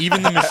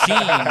 Even the machines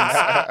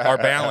are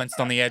balanced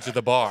on the edge of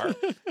the bar.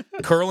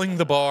 Curling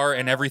the bar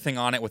and everything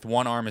on it with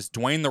one arm is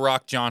Dwayne The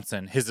Rock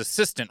Johnson. His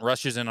assistant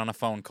rushes in on a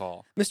phone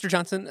call. Mr.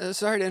 Johnson,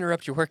 sorry to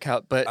interrupt your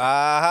workout, but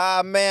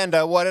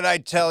Amanda, what did I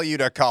tell you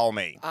to call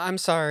me? I'm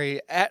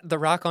sorry. At The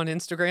Rock on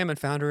Instagram and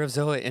founder of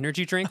Zoa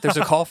Energy Drink, there's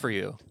a call for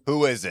you.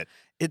 Who is it?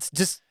 It's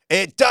just...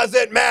 It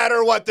doesn't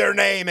matter what their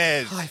name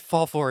is. I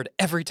fall for it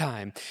every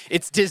time.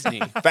 It's Disney.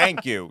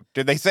 Thank you.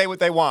 Did they say what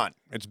they want?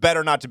 It's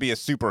better not to be a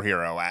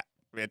superhero.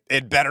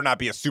 It better not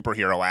be a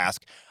superhero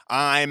ask.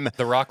 I'm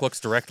The Rock looks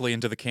directly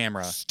into the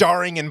camera.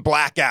 starring in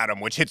Black Adam,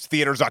 which hits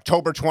theaters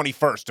October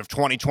 21st of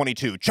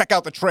 2022. Check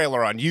out the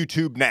trailer on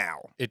YouTube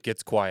now. It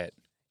gets quiet.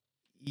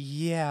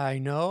 Yeah, I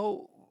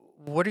know.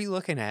 What are you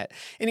looking at?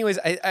 Anyways,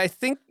 I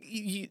think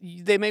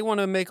they may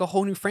want to make a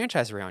whole new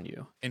franchise around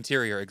you.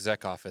 Interior,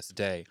 exec office,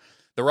 day.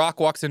 The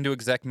Rock walks into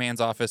exec man's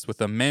office with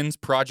a Men's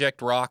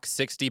Project Rock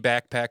 60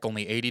 backpack,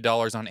 only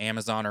 $80 on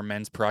Amazon or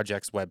Men's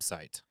Project's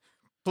website.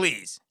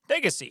 Please,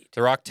 take a seat.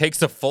 The Rock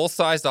takes a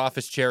full-sized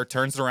office chair,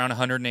 turns it around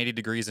 180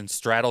 degrees, and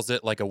straddles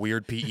it like a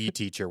weird PE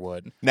teacher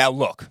would. Now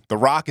look, The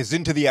Rock is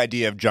into the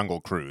idea of Jungle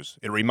Cruise.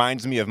 It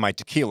reminds me of my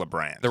tequila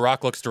brand. The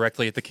Rock looks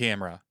directly at the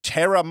camera.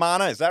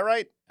 Terramana, is that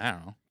right? I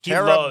don't know. He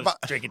loves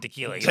drinking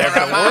tequila. He loves to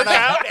work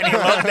out, and he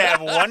loves to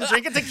have one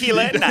drink of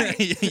tequila at night.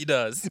 He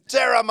does.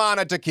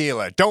 Terramana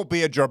tequila. Don't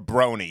be a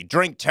jabroni.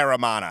 Drink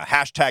Terramana.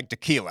 Hashtag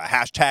tequila.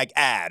 Hashtag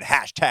ad.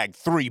 Hashtag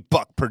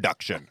 $3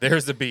 production.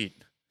 There's a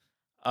beat.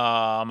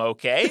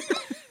 Okay.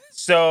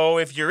 So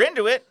if you're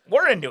into it,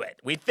 we're into it.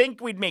 We think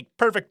we'd make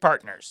perfect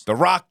partners. The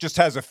Rock just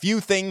has a few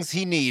things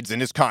he needs in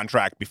his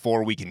contract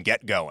before we can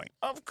get going.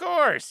 Of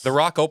course. The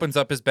Rock opens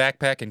up his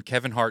backpack and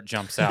Kevin Hart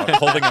jumps out,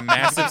 holding a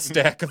massive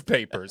stack of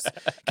papers.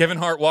 Kevin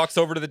Hart walks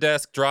over to the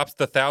desk, drops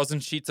the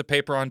 1,000 sheets of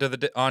paper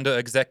onto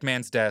exec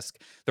man's desk.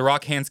 The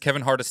Rock hands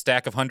Kevin Hart a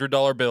stack of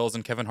 $100 bills,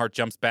 and Kevin Hart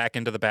jumps back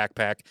into the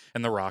backpack,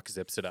 and The Rock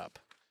zips it up.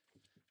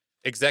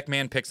 Exec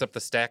man picks up the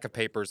stack of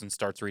papers and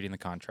starts reading the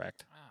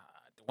contract.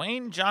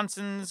 Dwayne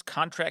Johnson's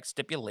contract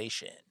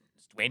stipulations.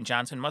 Dwayne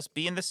Johnson must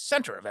be in the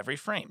center of every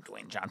frame.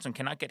 Dwayne Johnson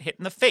cannot get hit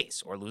in the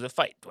face or lose a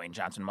fight. Dwayne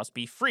Johnson must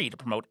be free to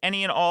promote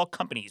any and all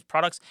companies,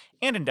 products,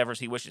 and endeavors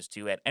he wishes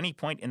to at any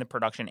point in the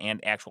production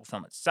and actual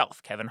film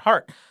itself. Kevin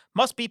Hart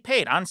must be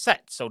paid on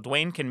set so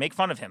Dwayne can make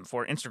fun of him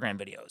for Instagram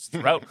videos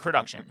throughout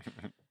production.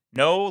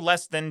 No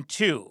less than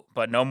 2,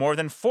 but no more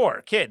than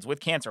 4 kids with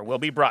cancer will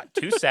be brought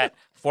to set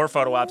for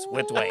photo ops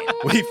with Dwayne.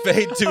 We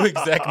fade to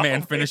exec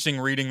man finishing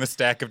reading the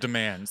stack of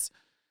demands.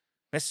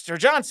 Mr.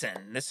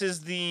 Johnson, this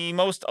is the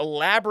most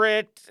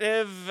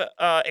elaborative,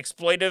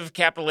 exploitive,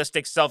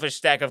 capitalistic, selfish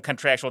stack of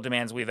contractual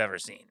demands we've ever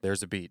seen.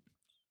 There's a beat.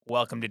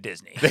 Welcome to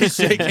Disney. They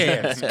shake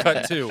hands.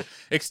 Cut 2.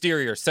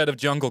 Exterior, set of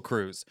Jungle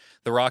Cruise.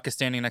 The Rock is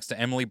standing next to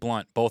Emily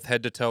Blunt, both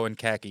head to toe in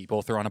khaki.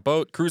 Both are on a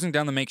boat, cruising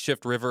down the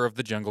makeshift river of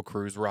the Jungle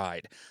Cruise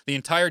ride. The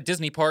entire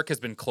Disney park has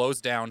been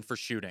closed down for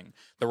shooting.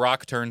 The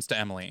Rock turns to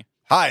Emily.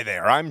 Hi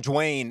there, I'm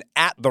Dwayne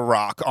at The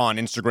Rock on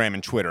Instagram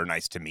and Twitter.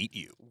 Nice to meet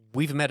you.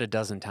 We've met a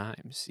dozen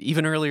times,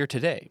 even earlier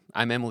today.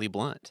 I'm Emily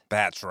Blunt.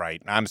 That's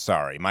right. I'm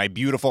sorry. My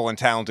beautiful and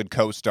talented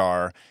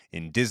co-star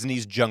in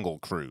Disney's Jungle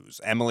Cruise,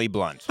 Emily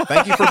Blunt.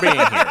 Thank you for being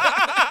here.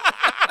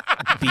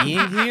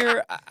 Being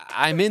here?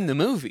 I'm in the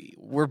movie.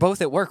 We're both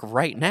at work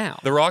right now.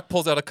 The Rock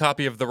pulls out a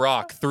copy of The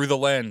Rock, Through the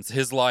Lens,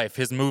 His Life,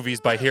 His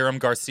Movies by Hiram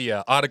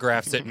Garcia,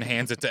 autographs it and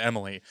hands it to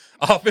Emily.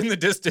 Off in the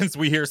distance,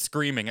 we hear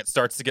screaming. It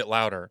starts to get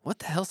louder. What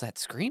the hell's that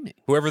screaming?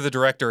 Whoever the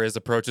director is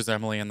approaches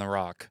Emily and The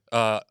Rock.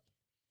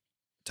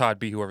 Todd,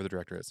 be whoever the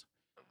director is.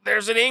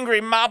 There's an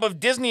angry mob of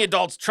Disney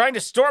adults trying to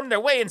storm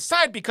their way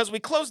inside because we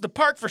closed the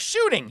park for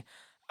shooting.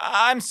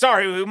 I'm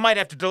sorry, we might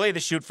have to delay the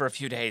shoot for a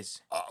few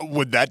days.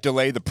 Would that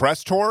delay the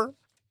press tour?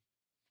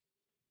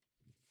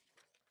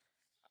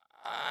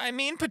 I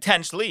mean,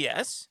 potentially,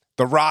 yes.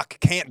 The Rock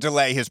can't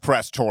delay his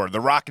press tour. The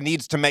Rock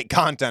needs to make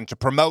content to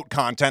promote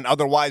content,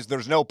 otherwise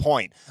there's no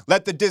point.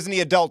 Let the Disney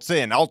adults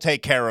in. I'll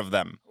take care of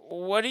them.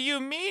 What do you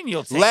mean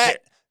you'll take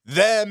Let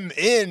them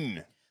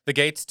in. The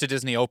gates to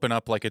Disney open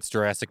up like it's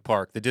Jurassic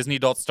Park. The Disney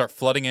adults start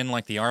flooding in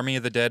like the army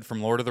of the dead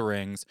from Lord of the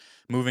Rings,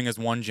 moving as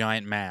one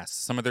giant mass.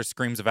 Some of their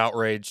screams of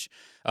outrage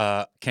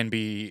can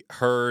be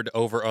heard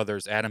over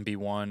others. Adam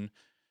B1,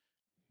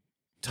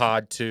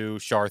 Todd 2,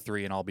 Shar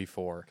 3, and I'll be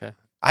 4. Okay.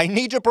 I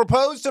need to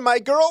propose to my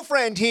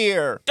girlfriend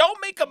here. Don't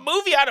make a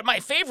movie out of my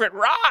favorite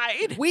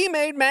ride. We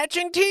made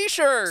matching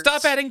T-shirts.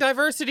 Stop adding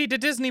diversity to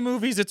Disney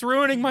movies. It's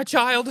ruining my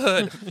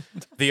childhood.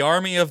 The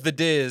army of the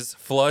Diz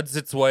floods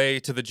its way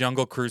to the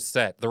Jungle Cruise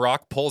set. The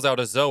Rock pulls out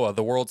a Zoa,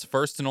 the world's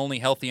first and only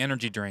healthy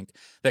energy drink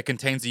that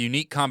contains a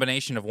unique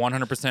combination of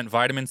 100%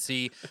 vitamin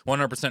C,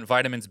 100%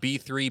 vitamins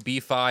B3,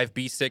 B5,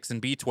 B6,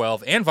 and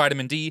B12, and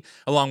vitamin D,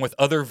 along with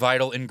other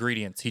vital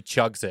ingredients. He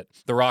chugs it.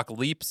 The Rock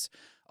leaps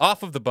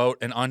off of the boat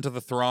and onto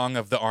the throng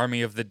of the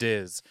army of the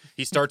Diz.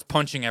 He starts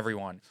punching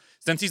everyone.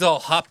 Since he's all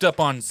hopped up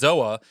on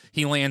Zoa,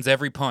 he lands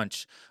every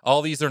punch.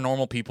 All these are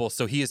normal people,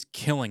 so he is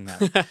killing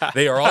them.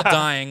 They are all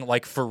dying,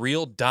 like for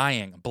real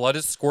dying. Blood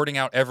is squirting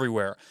out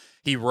everywhere.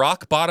 He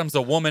rock bottoms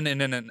a woman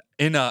in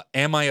a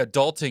Am I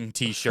Adulting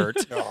t-shirt.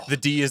 The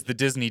D is the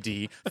Disney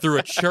D, through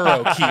a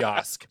churro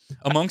kiosk.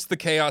 Amongst the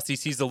chaos, he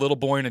sees a little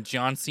boy in a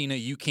John Cena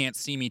You Can't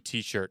See Me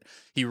t-shirt.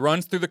 He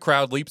runs through the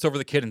crowd, leaps over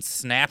the kid, and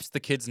snaps the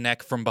kid's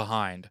neck from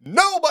behind.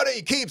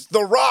 Nobody keeps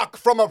The Rock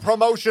from a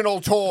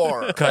promotional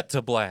tour. Cut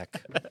to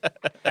black.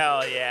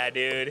 Hell yeah,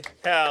 dude.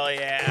 Hell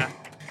yeah.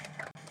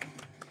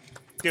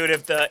 Dude,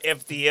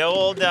 if the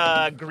old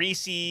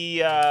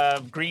greasy,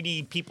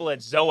 greedy people at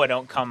Zoa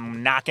don't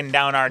come knocking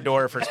down our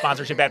door for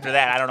sponsorship after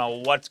that, I don't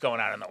know what's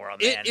going on in the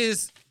world, man.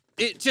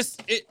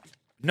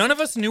 None of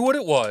us knew what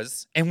it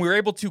was, and we were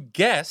able to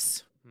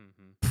guess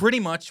pretty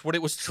much what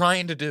it was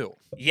trying to do.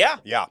 Yeah.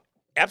 Yeah.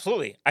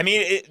 Absolutely. I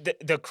mean,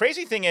 the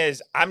crazy thing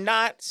is, I'm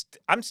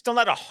still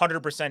not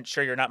 100%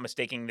 sure you're not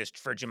mistaking this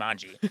for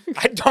Jumanji.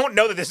 I don't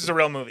know that this is a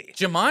real movie.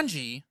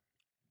 Jumanji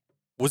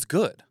was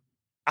good.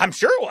 I'm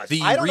sure it was.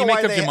 The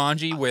remake of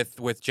Jumanji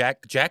with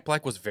Jack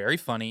Black was very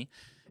funny,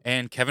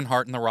 and Kevin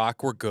Hart and The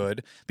Rock were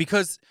good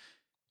because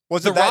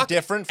was it that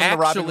different from the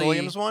Robin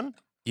Williams one?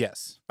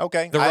 Yes.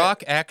 Okay. The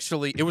Rock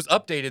actually, it was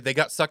updated. They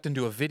got sucked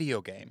into a video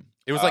game.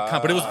 It was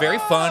but it was very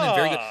fun and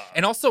very good.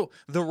 And also,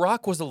 The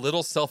Rock was a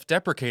little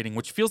self-deprecating,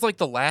 which feels like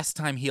the last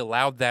time he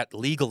allowed that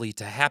legally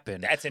to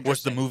happen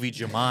was the movie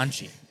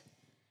Jumanji.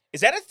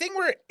 Is that a thing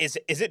where is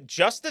it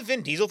just the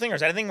Vin Diesel thing, or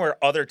is that a thing where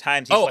other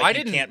times he's like,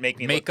 you can't make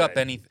me make look up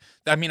good? anything?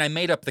 I mean, I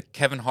made up the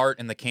Kevin Hart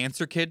and the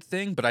Cancer Kid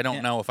thing, but I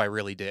don't know if I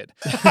really did.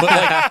 But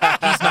like,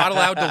 he's not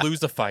allowed to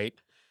lose a fight.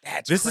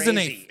 This is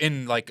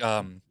in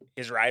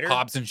his rider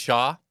Hobbs and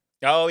Shaw.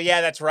 Oh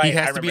yeah, that's right. He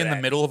has to be in the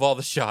middle of all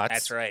the shots.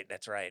 That's right.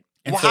 That's right.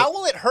 Well, how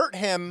will it hurt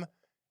him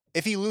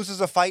if he loses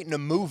a fight in a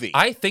movie?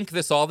 I think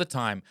this all the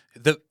time.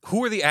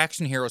 Who are the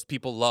action heroes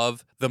people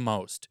love the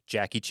most?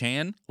 Jackie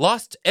Chan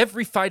lost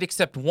every fight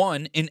except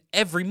one in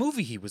every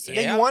movie he was in.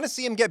 Yeah, you want to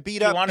see him get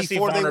beat up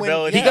before they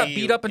win. He got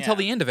beat up until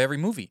the end of every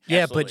movie. Yeah,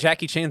 Absolutely. but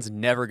Jackie Chan's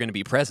never going to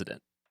be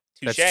president.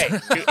 Touche.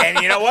 And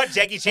you know what?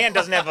 Jackie Chan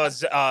doesn't have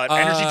a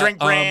energy drink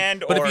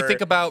brand. But if you think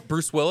about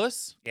Bruce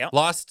Willis, Yep.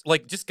 lost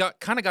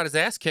got his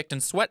ass kicked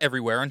and sweat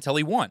everywhere until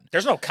he won.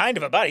 There's no kind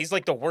of about it. He's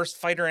like the worst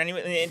fighter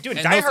anyway. And dude,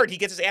 And Die those- Hard, he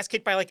gets his ass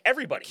kicked by like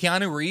everybody.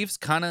 Keanu Reeves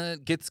kind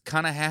of gets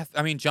half.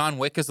 I mean, John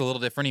Wick is a little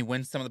different. He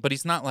wins some of the, but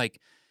he's not like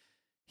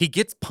he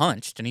gets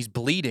punched and he's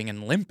bleeding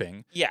and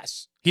limping.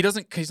 Yes. He's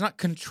not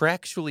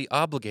contractually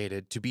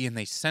obligated to be in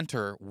the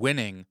center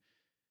winning.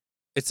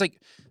 It's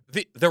like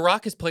the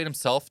Rock has played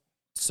himself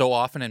so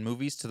often in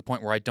movies to the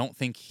point where I don't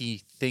think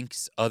he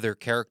thinks other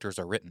characters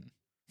are written.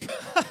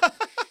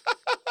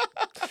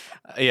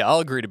 Yeah, I'll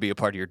agree to be a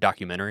part of your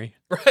documentary.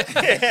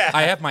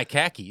 I have my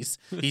khakis.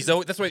 That's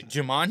why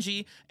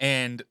Jumanji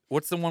and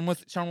what's the one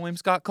with Sean William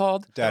Scott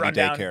called? Daddy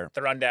Rundown, Daycare.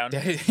 The Rundown.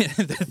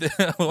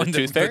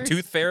 The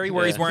Tooth Fairy,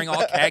 where he's wearing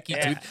all khaki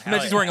Yeah, tooth. hell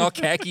Imagine he's wearing all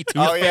khaki Tooth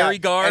Oh, yeah. Fairy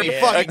garb. And he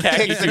fucking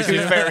khaki kicks the tooth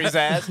Tooth Fairy's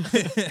ass.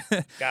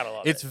 Gotta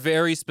love It's it.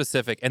 very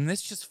specific, and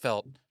this just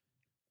felt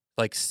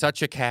like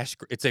such a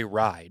it's a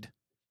ride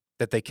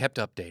that they kept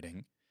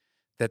updating,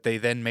 that they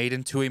then made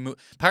into a movie.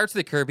 Pirates of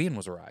the Caribbean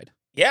was a ride.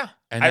 Yeah.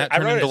 And that I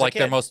turned wrote it into as a like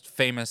their kid. most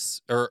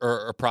famous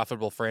or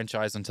profitable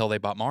franchise until they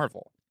bought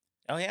Marvel.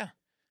 Oh yeah.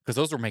 Because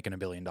those were making $1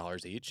 billion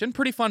each and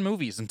pretty fun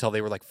movies until they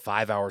were like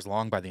 5 hours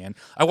long by the end.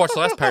 I watched the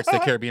last Pirates of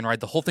the Caribbean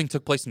ride. The whole thing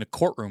took place in a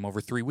courtroom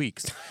over 3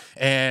 weeks.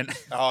 And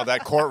Oh,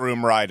 that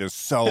courtroom ride is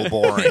so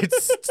boring.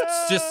 it's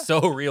just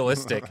so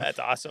realistic. That's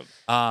awesome.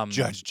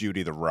 Judge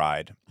Judy the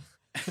ride.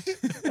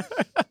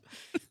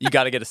 You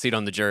got to get a seat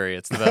on the jury.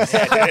 It's the best.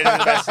 Yeah, dude, it is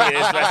the best seat. It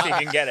is the best seat you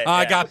can get it.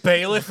 I yeah. got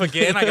bailiff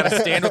again. I got to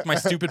stand with my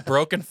stupid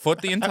broken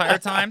foot the entire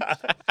time.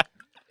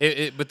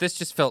 But this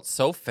just felt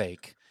so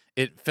fake.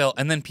 It felt,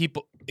 and then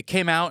people, it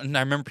came out, and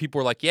I remember people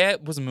were like, "Yeah,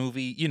 it was a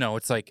movie." You know,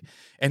 it's like,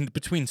 and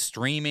between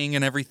streaming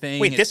and everything.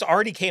 Wait, this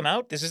already came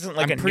out? This isn't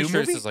like I'm a pretty new sure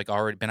movie? this has like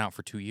already been out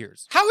for 2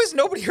 years. How has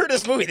nobody heard of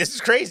this movie? This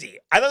is crazy.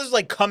 I thought this was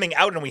like coming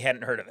out and we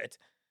hadn't heard of it.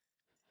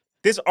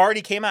 This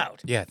already came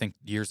out. Yeah, I think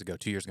 2 years ago.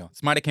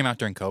 This might have came out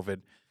during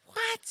COVID.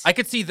 What? I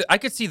could see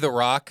The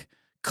Rock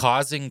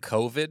causing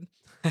COVID.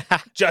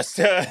 Just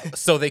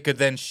so they could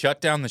then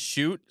shut down the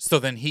shoot, so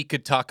then he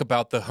could talk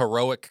about the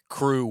heroic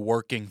crew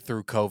working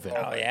through COVID.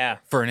 Oh, yeah.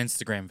 For an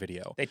Instagram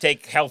video. They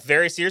take health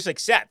very seriously,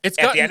 except It's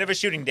at the gotten- end of a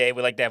shooting day,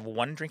 we like to have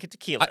one drink of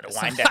tequila to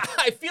wind down.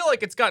 I feel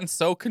like it's gotten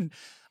so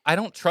I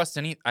don't trust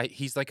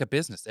he's like a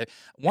business.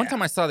 One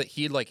time I saw that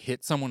he had like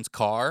hit someone's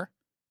car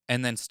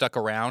and then stuck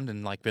around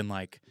and like been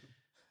like,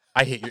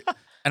 I hit you.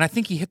 And I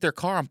think he hit their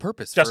car on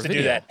purpose Just for a to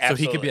do video. that, So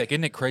he could be absolutely. like,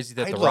 isn't it crazy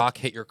that Hey, The look. Rock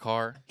hit your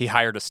car? He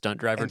hired a stunt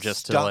driver And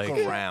just to stuck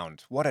like.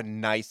 around. What a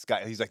nice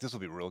guy. He's like, this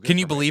will be real good. Can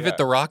you for me. believe Yeah. it?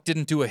 The Rock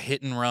didn't do a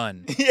hit and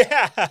run.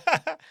 Yeah.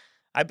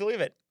 I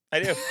believe it. I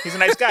do. He's a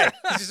nice guy.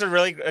 He's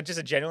just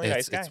a genuinely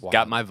nice guy. It's wild.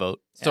 Got my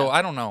vote. So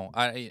I don't know.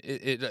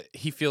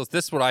 He feels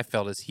this. Is what I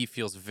felt is he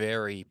feels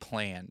very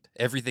planned.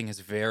 Everything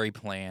is very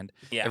planned.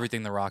 Yeah.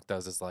 Everything The Rock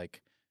does is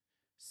like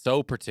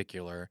so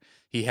particular.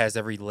 He has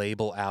every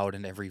label out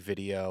in every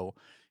video.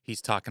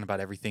 He's talking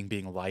about everything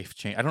being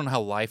life-changing. I don't know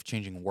how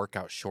life-changing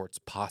workout shorts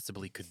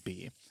possibly could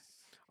be.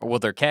 Well,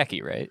 they're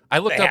khaki, right? I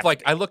looked They up have like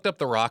to be. I looked up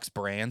The Rock's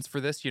brands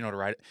for this, to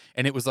write it,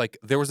 and it was like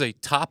there was a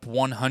top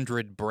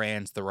 100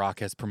 brands The Rock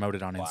has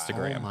promoted on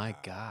Instagram, Oh my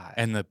god.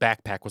 and the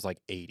backpack was like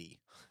 80.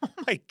 Oh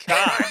my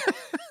God.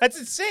 That's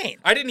insane.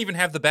 I didn't even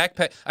have the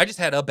backpack. I just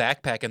had a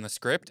backpack in the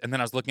script, and then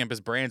I was looking up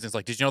his brands, and it's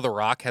like, did you know The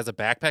Rock has a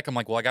backpack? I'm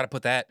like, well, I got to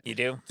put that You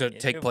do? to You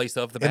take do. place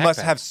of the It backpack.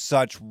 must have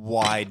such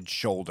wide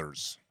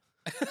shoulders.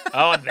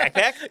 Oh, a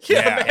backpack?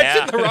 Yeah,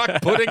 imagine The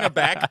Rock putting a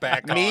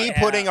backpack on. Me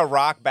putting a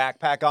Rock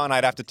backpack on,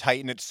 I'd have to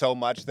tighten it so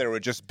much there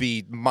would just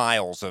be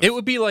miles of. It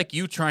would be like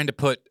you trying to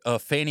put a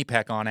fanny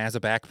pack on as a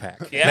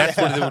backpack. Yeah. That's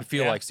what it would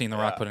feel Yeah. like seeing The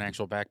Rock put an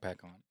actual backpack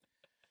on.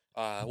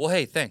 Well,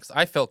 hey, thanks.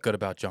 I felt good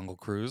about Jungle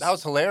Cruise. That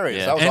was hilarious.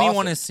 Yeah. That was Anyone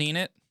awesome. has seen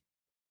it?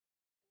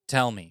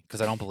 Tell me,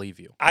 because I don't believe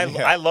you.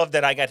 I love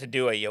that I got to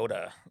do a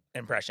Yoda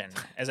impression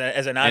as a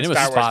And it non-Star was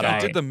Wars spot guy.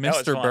 on. Did the That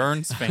was Mr. fun.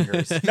 Burns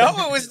fingers?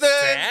 No, it was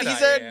Sad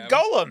he's I a am.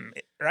 golem,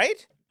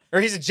 right?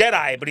 Or he's a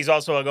Jedi, but he's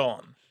also a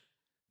golem.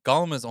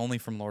 Gollum is only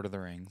from Lord of the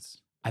Rings.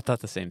 I thought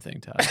the same thing,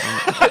 Todd.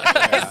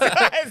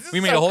 This is We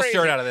made so a whole crazy.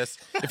 shirt out of this.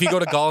 If you go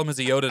to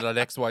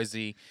gollum.xyz,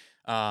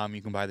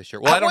 you can buy the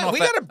shirt. Well, I don't know. we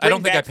If gotta I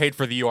don't bring think I back- paid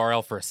for the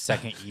URL for a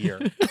second year.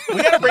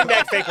 We got to bring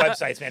back fake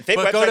websites, man. Fake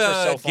But websites go to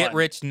are so fun. Get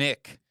Rich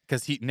Nick,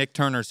 because Nick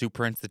Turner's who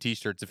prints the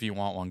T-shirts. If you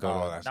want one,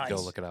 Oh, that's go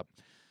nice. look it up.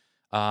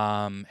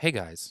 Hey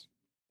guys,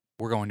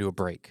 we're going to a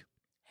break.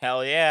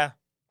 Hell yeah.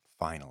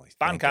 Finally.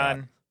 thank God.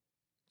 FonCon.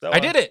 So, I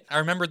did it. I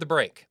remembered the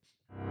break.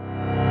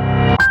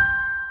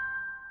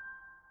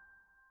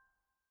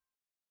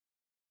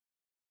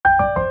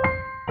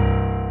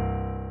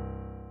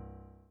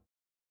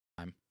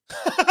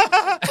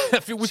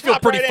 We feel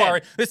Hop pretty right far.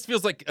 in. This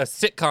feels like a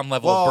sitcom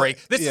level Well, of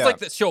break. This is yeah. like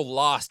the show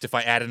Lost. If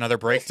I add another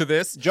break to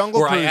this,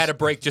 Jungle where I Cruise- add a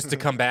break just to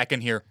come back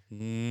and hear,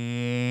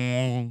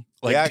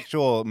 like the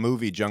actual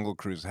movie Jungle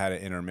Cruise had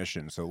an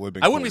intermission, so it would have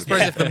been. I wouldn't be cool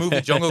to surprised if the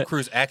movie Jungle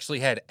Cruise actually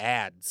had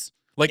ads,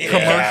 like Yeah.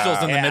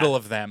 commercials in the Yeah. middle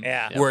of them,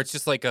 Yeah. where it's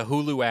just like a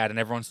Hulu ad and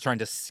everyone's trying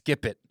to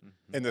skip it.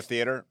 in the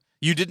theater.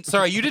 You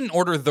didn't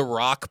order The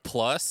Rock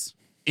Plus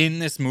in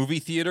this movie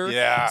theater,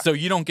 Yeah. so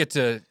you don't get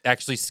to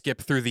actually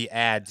skip through the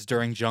ads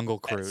during Jungle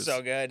Cruise. That's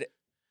so good.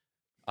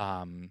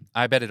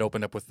 I bet it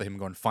opened up with him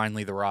going,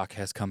 finally The Rock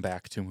has come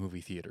back to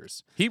movie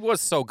theaters. He was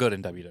so good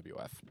in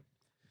WWF.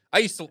 I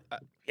used to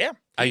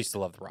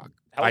love The Rock.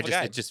 Hell of a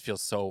guy. It just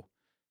feels so.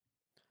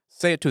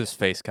 Say it to his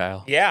face,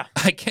 Kyle. Yeah.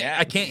 I can't. Yeah.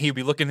 I can't. He'd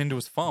be looking into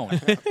his phone.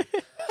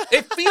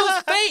 It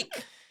feels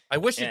fake. I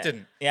wish Yeah. it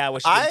didn't. Yeah, I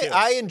wish you did too.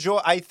 I enjoy.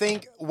 I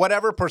think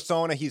whatever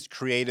persona he's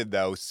created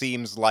though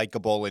seems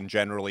likable and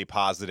generally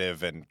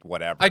positive and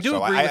whatever. I do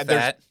so agree with there's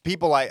that.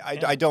 People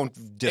I don't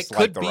It dislike.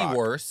 could The be Rock.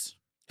 worse.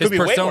 Could His be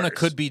way persona worse.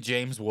 could be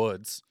James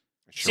Woods,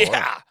 Sure.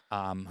 Yeah.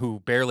 who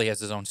barely has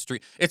his own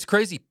street. It's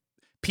crazy.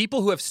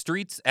 People who have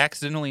streets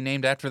accidentally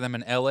named after them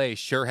in L.A.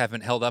 sure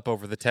haven't held up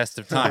over the test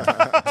of time.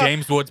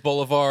 James Woods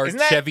Boulevard, Isn't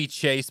that- Chevy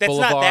Chase that's not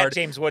that Boulevard,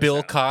 James Woods, Bill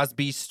though.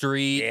 Cosby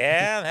Street.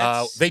 Yeah,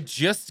 that's... They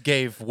just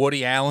gave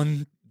Woody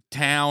Allen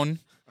Town.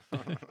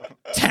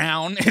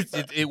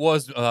 It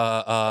was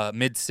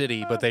Mid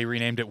City, but they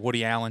renamed it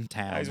Woody Allen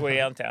Town. I was way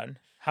downtown.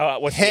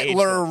 What's the age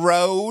Hitler for-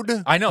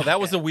 Road. I know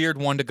that was a weird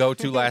one to go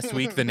to last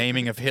week. The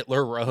naming of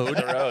Hitler Road.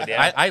 Hitler Road,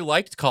 yeah. I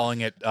liked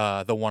calling it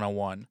the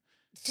 101.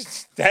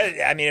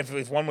 I mean,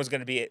 if one was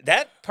going to be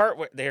that part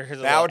where there's a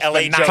Now little it's LA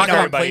the joke, nine- Talking about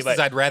everybody, places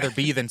but I'd rather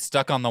be than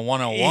stuck on the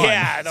 101.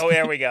 yeah, no,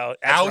 there we go.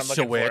 That's what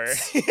I'm looking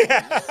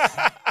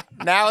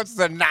for. Now it's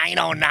the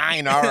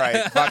 909. All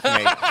right, fuck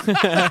me.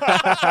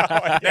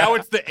 Now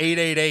it's the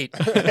 888.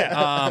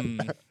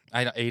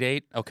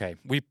 88. Okay.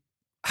 We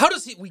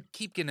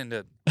keep getting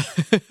into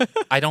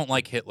I don't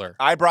like Hitler.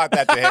 I brought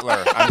that to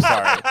Hitler. I'm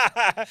sorry.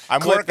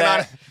 I'm working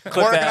on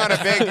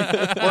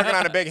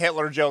a big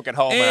Hitler joke at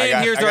home.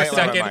 And here's our Hitler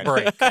in second mind.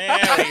 break.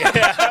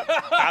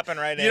 Popping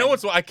right in. You know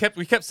what's?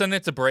 We kept sending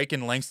it to break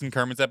in Langston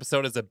Kermit's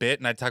episode as a bit,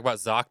 and I'd talk about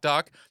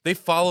ZocDoc. They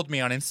followed me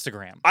on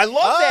Instagram. I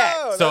love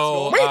that.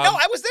 So Wait, no,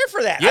 I was there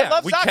for that. yeah, I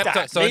love we ZocDoc.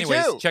 kept. So, Me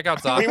anyways, too. check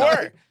out ZocDoc. We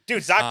were.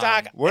 Dude,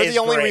 ZocDoc We're is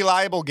the only great.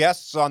 reliable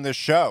guests on this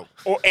show.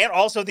 And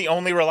also the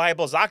only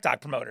reliable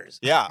ZocDoc promoters.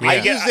 Yeah, I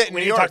use it in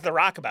We New need to talk York. to The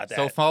Rock about that.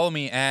 So follow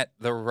me at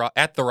the Rock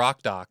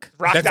Doc.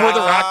 Rock That's Doc. where The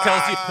Rock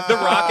tells you.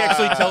 The Rock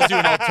actually tells you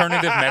an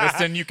alternative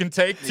medicine you can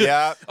take.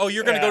 Yeah. Oh,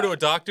 you're gonna go to a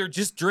doctor?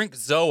 Just drink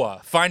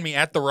Zoa. Find me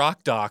at The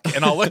Rock Doc,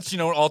 and I'll let you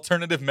know an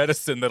alternative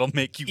medicine that'll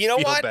make you, You know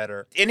feel what?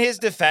 better. In his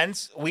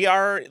defense, we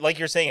are, like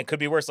you're saying, it could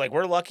be worse. Like,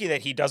 we're lucky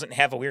that he doesn't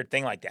have a weird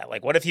thing like that.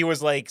 Like, what if he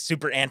was, like,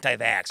 super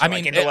anti-vax? I Or, mean,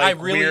 like, into, like, I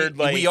really. weird,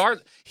 like, we are.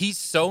 He's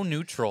so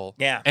neutral.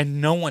 Yeah.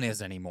 And no one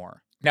is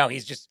anymore. No,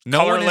 he's just No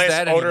one is colorless,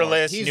 that anymore.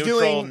 odorless, He's neutral,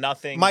 doing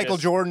nothing. Michael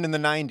just- Jordan in the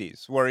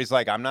 '90s, where he's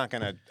like, "I'm not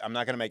gonna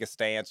make a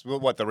stance."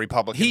 What the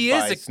Republicans He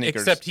buy is,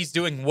 sneakers. except he's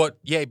doing what?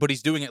 Yeah, but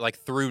he's doing it like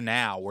through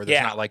now, where there's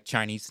Yeah. not like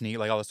Chinese sneak,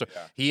 like all this stuff.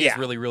 He is Yeah.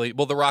 really, really.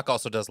 Well, The Rock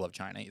also does love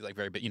China. He's like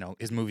very, but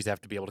his movies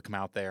have to be able to come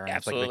out there, and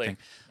Absolutely. it's like a big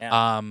thing.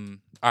 Yeah.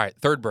 All right,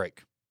 third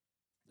break.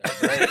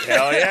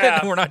 Hell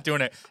yeah. We're not doing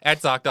it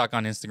at ZocDoc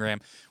on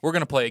Instagram. We're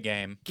gonna play a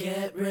game.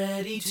 Get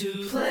ready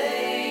to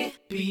play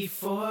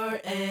before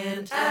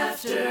and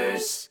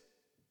afters.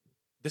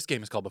 This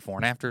game is called Before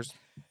and Afters.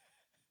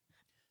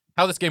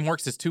 How this game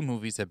works is two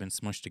movies have been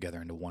smushed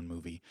together into one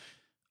movie.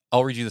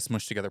 I'll read you the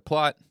smushed together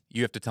plot.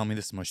 You have to tell me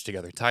the smushed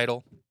together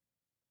title.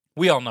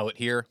 We all know it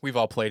here. We've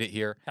all played it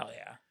here. Hell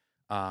yeah.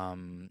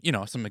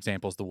 Some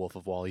examples: The Wolf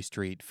of Wall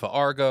Street,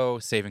 Fargo,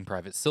 Saving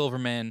Private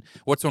Silverman.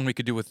 What's one we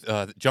could do with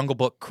Jungle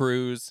Book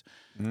Cruise?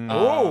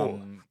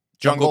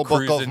 Jungle Book of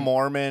Cruisin',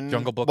 Mormon.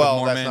 Jungle Book well, of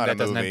Mormon. that's not that a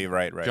doesn't movie, have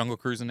right? Jungle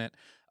Cruise in it.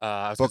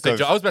 I was Book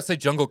about of- to say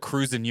Jungle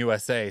Cruise in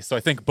USA, so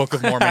I think Book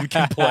of Mormon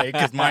can play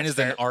because mine is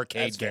an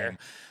arcade That's fair.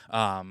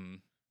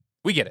 game.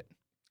 We get it.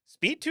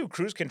 Speed 2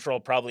 Cruise Control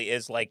probably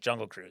is like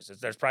Jungle Cruise.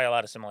 There's probably a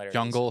lot of similarities.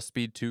 Jungle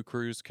Speed 2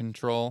 Cruise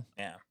Control.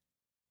 Yeah.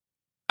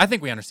 I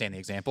think we understand the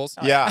examples.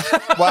 Yeah.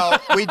 Well,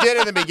 we did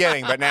in the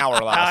beginning, but now we're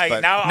lost.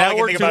 But Now all I Now can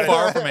we're think too about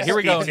far is from it. Here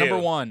we go. Speed 2.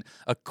 Number one.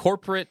 A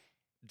corporate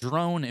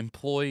drone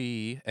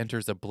employee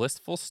enters a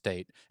blissful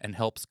state and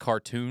helps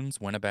cartoons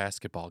win a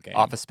basketball game.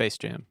 Off of Space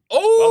Jam.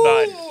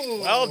 Oh!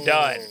 Well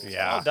done.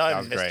 Yeah, Well that done,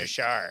 was Mr. great.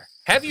 Shar.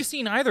 Have you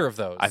seen either of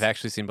those? I've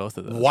actually seen both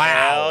of those.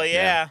 Wow. Hell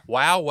yeah.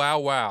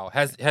 Wow.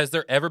 Has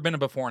there ever been a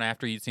before and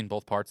after you've seen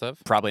both parts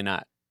of? Probably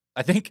not.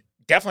 I think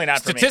Definitely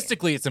not for me.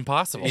 statistically it's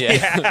impossible.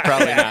 Yeah,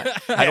 probably not.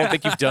 I don't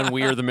think you've done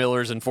We Are the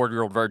Millers and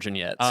 40-Year-Old Virgin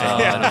yet. So I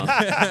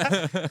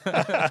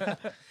don't-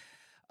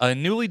 A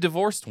newly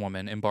divorced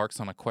woman embarks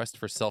on a quest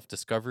for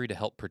self-discovery to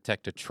help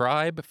protect a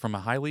tribe from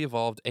a highly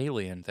evolved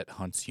alien that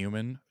hunts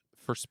human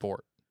for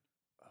sport.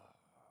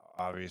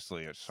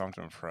 obviously, it's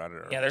something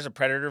Predator. Yeah, there's a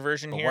Predator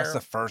version But here. what's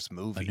the first A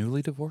movie?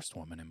 newly divorced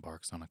woman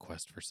embarks on a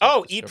quest for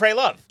Oh, self-discovery. Eat, Pray,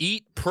 Love.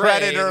 Eat, pray,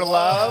 Predator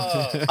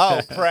Love.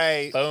 Oh,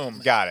 Prey.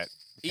 Boom. Got it.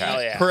 Eat,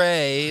 Hell yeah.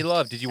 pray,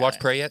 love. Did you watch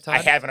Prey yet, Todd?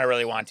 I haven't. I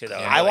really want to, though.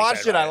 Yeah. I'm I really watched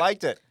excited it. I about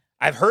liked it.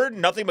 I've heard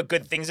nothing but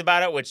good things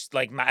about it, which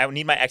I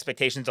need my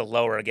expectations to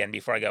lower again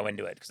before I go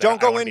into it. 'cause I Don't don't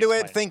go wanna be into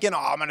it disappointed. thinking, "Oh,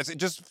 I'm gonna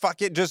just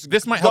fuck it." Just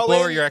This might go help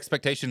lower in. your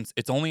expectations.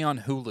 It's only on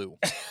Hulu.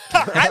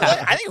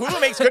 I think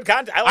Hulu makes good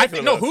content. I I like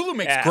think Hulu. Hulu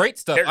makes Yeah, great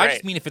stuff. they're I great.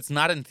 just mean if it's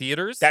not in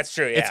theaters. That's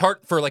true, yeah. It's hard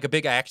for like a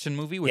big action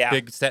movie with Yeah.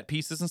 big set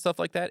pieces and stuff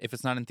like that. If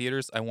it's not in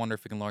theaters, I wonder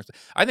if it can launch.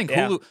 I think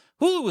Yeah.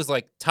 Hulu is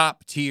like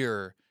top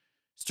tier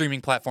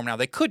streaming platform now.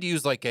 They could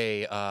use like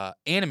a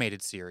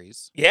animated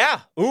series.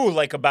 Yeah. Ooh,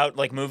 like about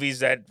like movies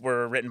that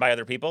were written by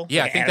other people.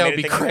 Yeah, Like I think that would animated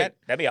be things like great. that?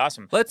 That'd be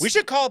awesome. Let's we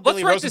should call Let's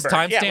Billy write this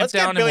Rosenberg. timestamp Yeah, let's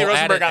down get and Billy we'll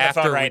add Rosenberg it on the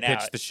after phone right we now.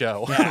 pitch the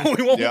show. Yeah.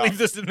 we won't Yeah. leave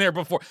this in there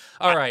before.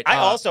 All right.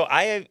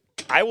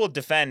 I will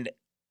defend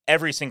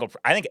every single.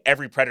 I think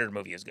every Predator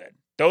movie is good.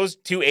 Those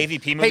two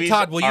AVP movies. Hey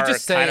Todd, will you are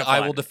just say kind of I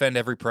fun. will defend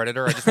every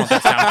Predator? I just want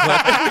that sound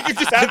clip. We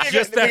could That'd be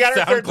just good. We got our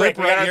that third sound break. clip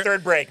We got right our here.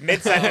 third break.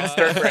 Mid-sentence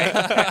third break.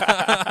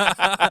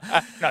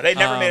 No, they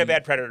never made a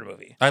bad Predator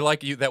movie. I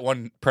like that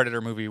one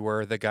Predator movie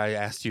where the guy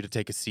asked you to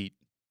take a seat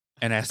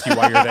and asked you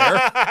why you're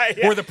there.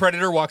 Yeah. Where the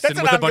Predator walks That's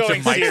in with an a bunch of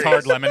ongoing Mike's series.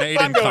 Hard Lemonade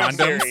and Ongoing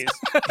condoms series.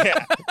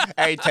 Yeah.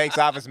 And he takes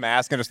off his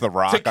mask and it's the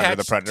Rock under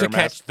the Predator to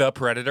mask. catch the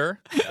Predator.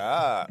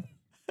 Ah.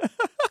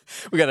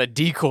 we got a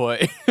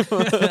decoy.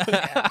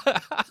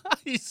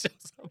 He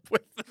shows up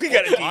with the We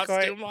got a decoy.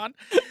 costume on.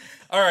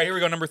 All right, here we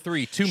go. Number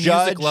 3. Two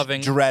Judge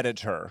music-loving.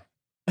 Dreadator.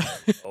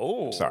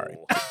 Oh, Sorry.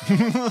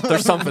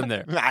 There's something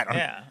there. I don't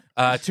know.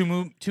 Yeah.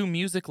 Two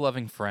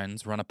music-loving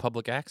friends run a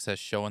public access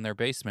show in their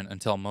basement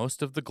until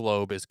most of the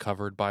globe is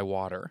covered by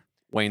water.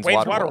 Wayne's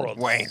Wayne's Waterworld. Waterworld.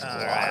 Wayne's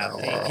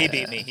Waterworld. He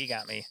beat me. He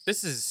got me.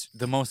 This is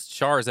the most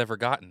Char has ever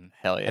gotten.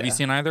 Hell yeah. Have you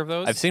seen either of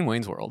those? I've seen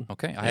Wayne's World.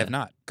 Okay, I have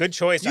not. Good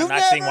choice on You've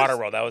not seeing never-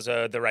 Waterworld. That was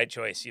the right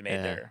choice you made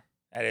Yeah.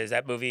 there.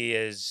 That movie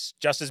is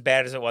just as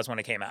bad as it was when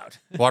it came out.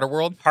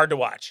 Waterworld? Hard to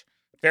watch.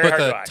 Very But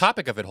hard the to watch.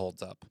 topic of it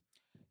holds up.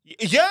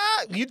 Yeah,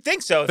 you'd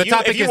think so. The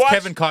topic is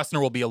Kevin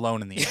Costner will be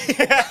alone in the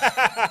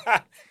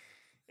end.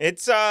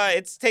 It's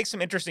takes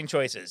some interesting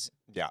choices.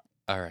 Yeah.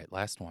 All right,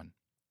 last one.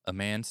 A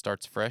man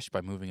starts fresh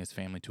by moving his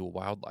family to a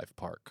wildlife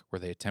park where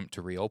they attempt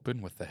to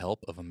reopen with the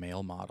help of a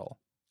male model.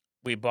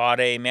 We bought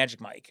a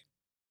Magic Mike.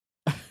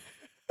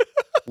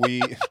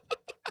 We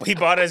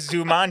bought a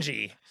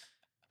Zumanji.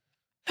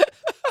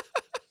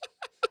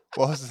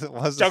 what was the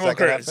Jungle second half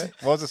Cruise. of it?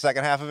 What was the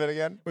second half of it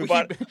again? We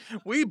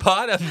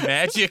bought a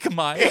Magic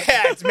Mike.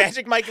 Yeah, it's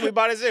Magic Mike and we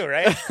bought a zoo,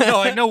 right?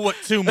 No, I know what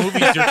two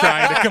movies you're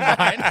trying to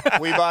combine.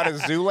 We bought a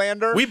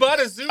Zoolander. We bought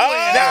a Zoolander.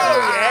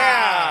 Oh,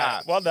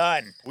 yeah. Well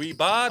done. We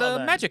bought a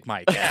done. Magic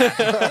Mike.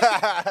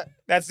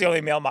 That's the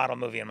only male model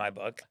movie in my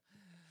book.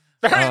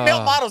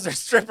 Male models are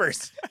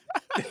strippers.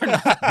 They're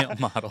not male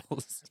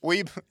models.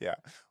 Yeah.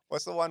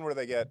 What's the one where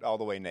they get all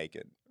the way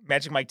naked?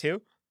 Magic Mike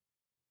 2?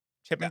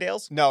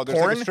 Chippendales? No, there's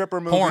like a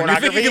stripper movie. Porn. You're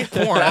thinking of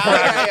porn.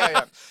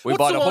 Yeah. We What's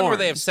bought the a one horn. where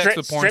they have sex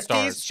with porn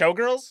stars?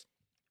 Showgirls?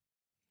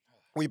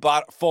 We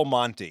bought Full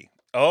Monty.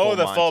 Oh, Full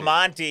the Monty. Full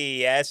Monty.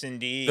 Yes,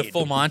 indeed. The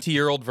Full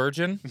Monty-year-old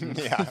virgin?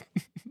 Yeah.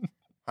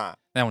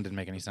 That one didn't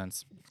make any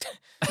sense.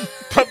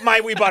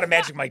 But we bought a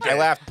Magic Mike. I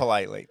laughed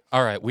politely.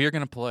 All right, we are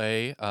going to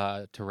play,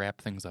 to wrap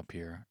things up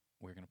here,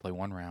 we're going to play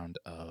one round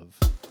of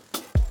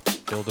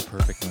Build a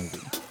Perfect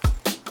Movie.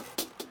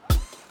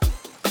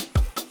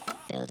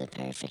 Build a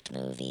perfect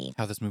movie.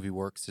 How this movie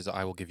works is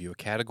I will give you a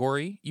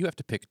category. You have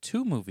to pick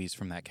 2 movies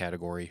from that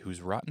category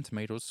whose Rotten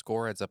Tomatoes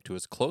score adds up to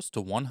as close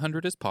to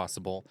 100 as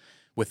possible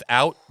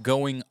without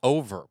going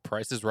over.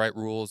 Price is Right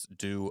rules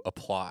do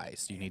apply.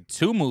 So you need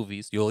 2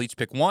 movies. You'll each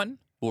pick one.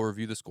 We'll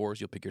review the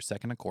scores. You'll pick your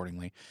second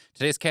accordingly.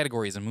 Today's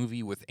category is a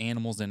movie with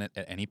animals in it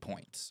at any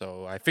point.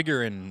 So I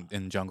figure in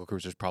Jungle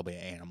Cruise there's probably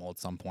an animal at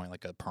some point,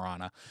 like a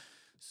piranha.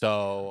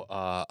 So,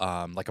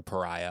 like a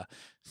pariah.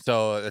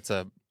 So it's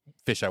a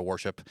fish I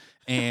worship.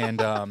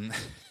 And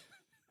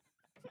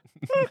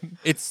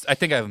it's, I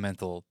think I have a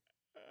mental,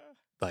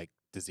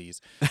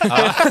 disease. ZocDoc.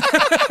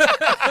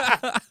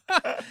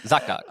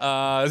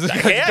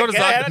 Go to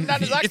yeah, ZocDoc. not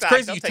to ZocDoc. It's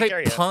crazy. They'll You take care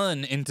type of you.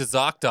 pun into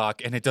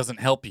ZocDoc and it doesn't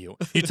help you.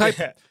 You type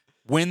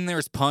when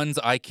there's puns,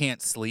 I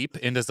can't sleep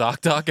into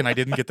ZocDoc and I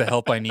didn't get the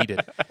help I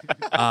needed.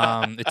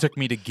 It took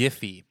me to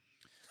Giphy.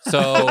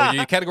 So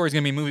your category is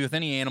going to be movie with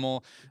any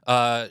animal.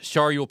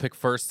 Shar, you'll pick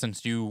first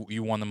since you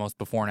won the most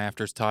before and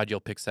afters. Todd, you'll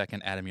pick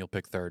second. Adam, you'll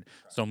pick third.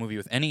 So movie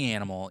with any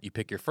animal, you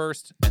pick your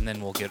first, and then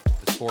we'll get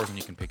the scores and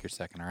you can pick your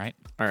second, all right?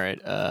 All right.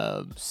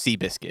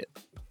 Seabiscuit.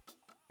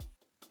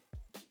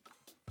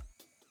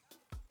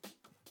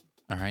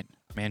 All right.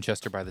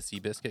 Manchester by the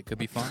Seabiscuit could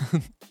be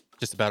fun.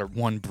 Just about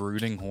one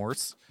brooding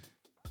horse.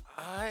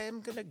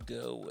 I'm going to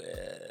go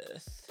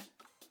with...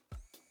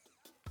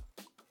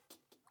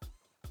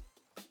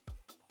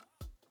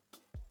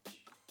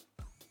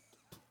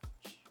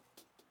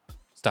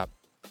 Stop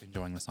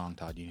enjoying the song,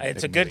 Todd. You need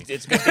It's to a pick good. movie.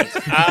 It's a good.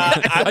 Beat.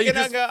 I'm You gonna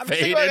just go. I'm just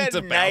fade gonna go into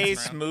with a bounce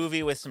nice around.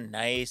 movie with some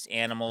nice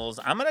animals.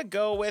 I'm gonna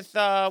go with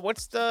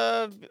what's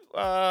the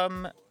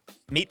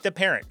Meet the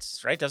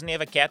Parents? Right? Doesn't he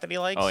have a cat that he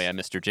likes? Oh yeah,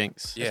 Mr.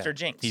 Jinx. Yeah. Mr.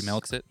 Jinx. He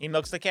milks it. He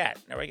milks the cat.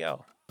 There we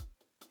go.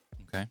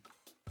 Okay.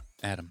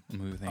 Adam, a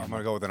movie with I'm animal. going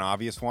to go with an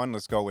obvious one.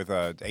 Let's go with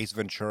Ace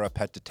Ventura,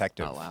 Pet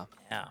Detective. Oh wow.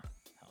 Yeah.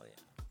 Hell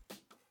yeah.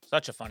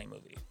 Such a funny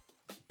movie.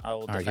 I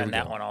will right, here defend we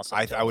that go. one also.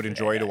 I would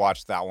enjoy to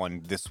watch that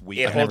one this week.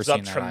 It I've never holds up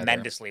seen that either.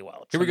 tremendously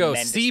well. Here we go.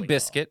 Tremendously well.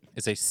 Seabiscuit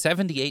is a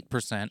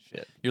 78%.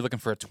 Shit. You're looking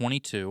for a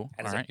 22.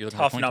 That is all a right? You're looking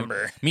tough for a 22.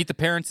 number. Meet the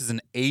Parents is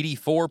an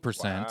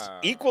 84%.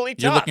 Equally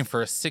tough. You're looking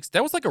for a 6.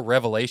 That was like a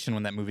revelation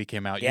when that movie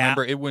came out. You Yeah.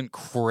 remember? It went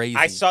crazy.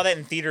 I saw that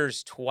in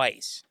theaters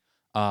twice.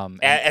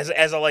 And- As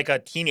a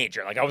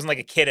teenager. Like I wasn't like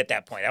a kid at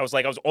that point. I was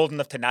old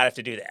enough to not have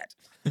to do that.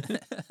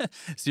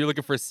 so you're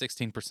looking for a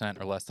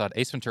 16% or less. Todd.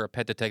 Ace Ventura,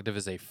 Pet Detective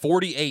is a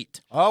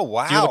 48. Oh,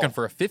 wow. So you're looking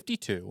for a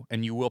 52,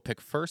 and you will pick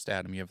first,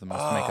 Adam. You have the most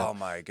to make Oh, up.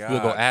 my God. You'll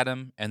go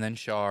Adam, and then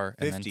Shar,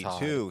 and then Todd.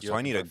 52, You're so I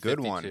looking need for a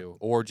good one. 52,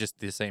 or just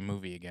the same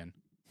movie again.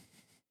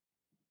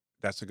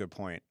 That's a good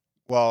point.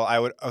 Well, I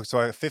would. Oh, so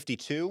I have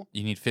 52?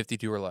 You need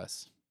 52 or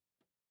less.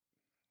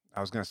 I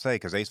was going to say,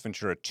 because Ace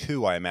Ventura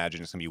 2, I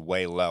imagine, is going to be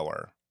way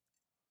lower.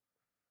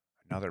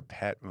 Another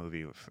pet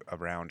movie with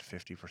around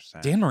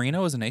 50%. Dan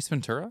Marino is an Ace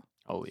Ventura?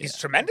 Oh yeah. He's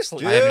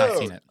tremendously. I have not Dude.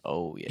 seen it.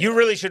 Oh yeah. You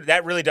really should.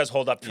 That really does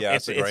hold up. Yeah,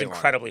 it's it's a great one.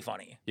 incredibly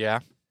funny. Yeah.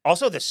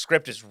 Also, the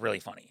script is really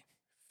funny.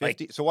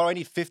 50, so what do I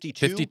need,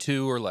 52?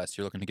 52 or less.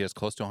 You're looking to get as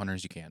close to 100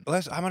 as you can.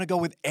 I'm going to go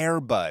with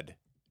Air Bud.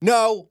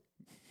 No.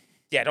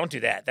 Yeah, don't do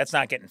that. That's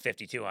not getting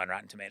 52 on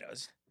Rotten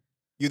Tomatoes.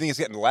 You think it's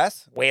getting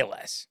less? Way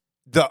less.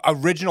 The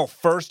original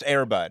first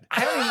Air Bud.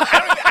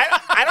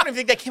 I don't even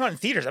think that came out in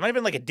theaters. That might have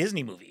been like a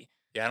Disney movie.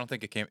 Yeah, I don't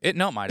think it came.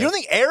 No, it might You have. don't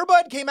think Air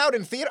Bud came out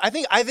in theater? I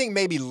think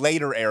maybe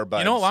later Air Bud.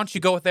 You know what? Why don't you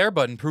go with Air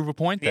Bud and prove a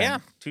point then? Yeah,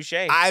 touche.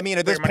 I mean,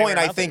 at Put this your money point,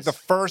 where I your think mouth the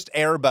is. first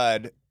Air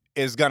Bud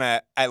is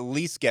gonna at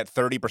least get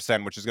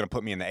 30%, which is gonna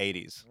put me in the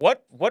 80s.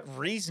 What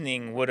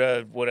reasoning would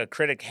a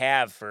critic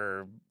have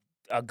for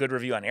a good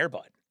review on Air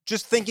Bud?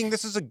 just thinking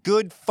this is a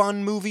good,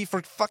 fun movie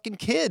for fucking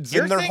kids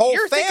You're and their whole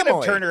you're family. thinking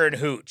of Turner and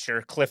Hooch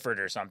or Clifford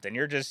or something.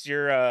 You're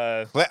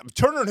Turner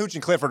and Hooch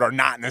and Clifford are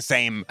not in the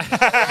same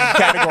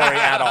category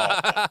at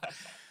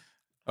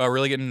all.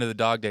 Really getting into the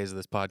dog days of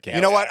this podcast.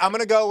 You know what? I'm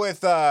gonna go with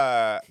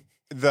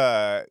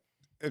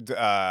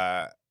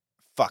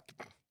fuck.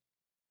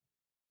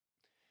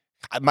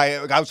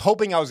 I was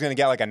hoping I was going to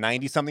get like a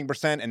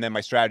 90-something%, and then my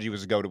strategy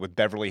was to go with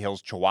Beverly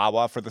Hills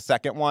Chihuahua for the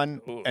second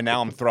one, and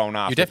now I'm thrown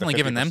off. You're definitely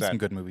giving them some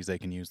good movies they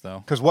can use,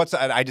 though. Because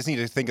I just need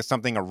to think of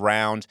something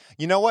around.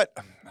 You know what?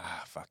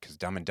 Fuck, because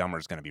Dumb and Dumber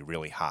is going to be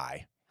really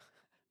high.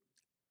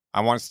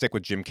 I want to stick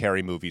with Jim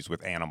Carrey movies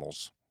with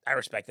animals. I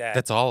respect that.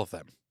 That's all of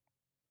them.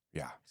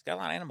 Yeah, he's got a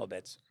lot of animal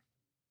bits.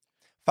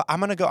 But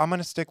I'm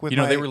gonna stick with. You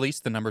know, they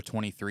released the number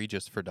 23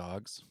 just for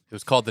dogs. It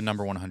was called the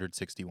number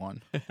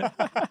 161.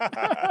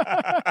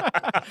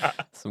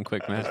 Some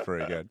quick math. That's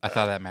pretty good. I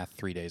thought that math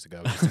 3 days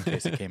ago, just in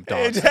case it came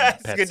dogs. It's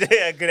pets good to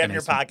have in your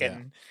innocent, pocket. yeah.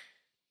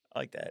 I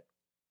like that.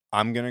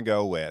 I'm gonna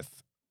go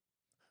with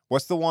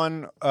what's the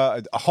one?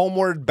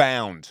 Homeward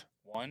Bound.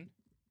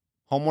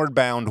 Homeward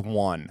Bound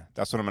 1.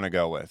 That's what I'm gonna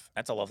go with.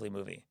 That's a lovely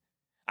movie.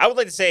 I would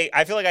like to say,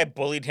 I feel like I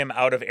bullied him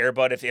out of Air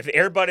Bud. If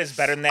Air Bud is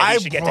better than that, he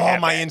should get to have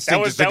my that.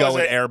 instinct is to go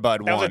with Air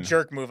Bud 1. That was a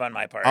jerk move on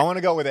my part. I want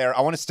to go with I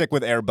want to stick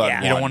with Air Bud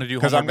 1. You don't want to do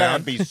because I'm Homeward gonna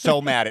Bound? be so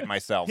mad at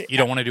myself. You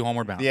don't want to do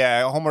Homeward Bound?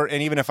 Yeah, Homeward,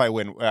 and even if I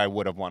win, I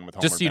would have won with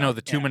Homeward Just so you know, Bound.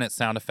 the 2-minute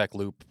sound effect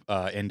loop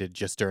ended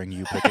just during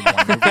you picking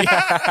one movie.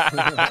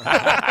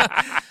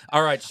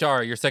 All right,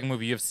 Shar, your second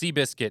movie. You have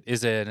Seabiscuit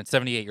is at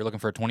 78. You're looking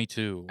for a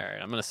 22. All right,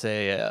 I'm going to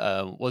say,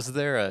 was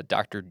there a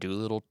Dr.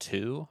 Dolittle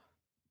 2?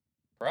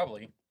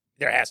 Probably.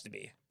 There has to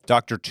be.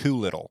 Dr.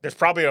 Dolittle. There's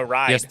probably a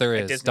ride. Yes, there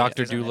at is. Disney Dr.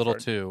 that isn't Dolittle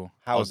offered. 2.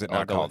 How is it I'll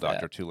not go called with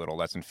Dr. that. Dolittle?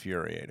 That's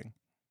infuriating.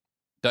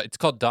 It's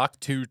called Doc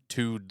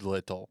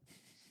Little.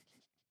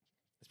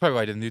 That's probably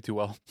why I didn't do too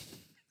well.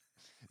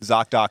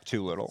 Doc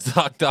Dolittle.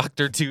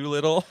 Dr.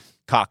 Dolittle.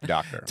 Cock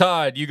Doctor.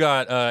 Todd, you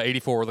got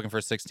 84. We're looking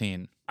for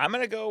 16. I'm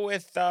going to go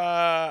with,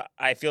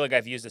 I feel like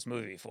I've used this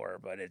movie before,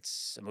 but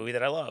it's a movie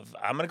that I love.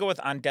 I'm going to go with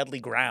On Deadly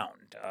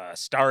Ground,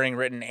 starring,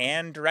 written,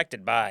 and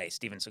directed by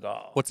Steven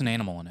Seagal. What's an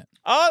animal in it?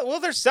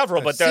 Well, there's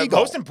several, but seagull.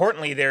 most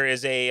importantly, there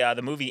is the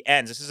movie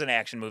ends. This is an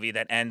action movie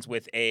that ends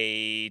with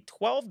a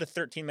 12 to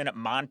 13-minute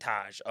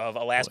montage of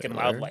Alaskan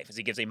wildlife as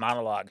he gives a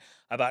monologue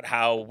about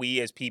how we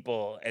as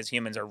people, as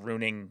humans, are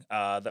ruining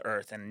the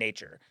earth and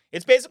nature.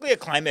 It's basically a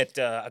climate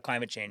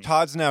change.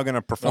 Todd's now going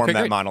to perform Okay, that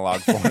great.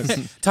 monologue for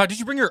us. Todd, did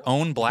you bring your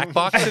own black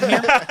box in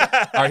here?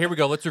 All right, here we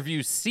go. Let's review.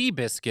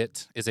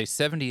 Seabiscuit is a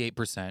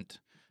 78%.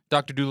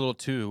 Dr. Dolittle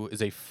 2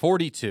 is a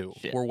 42.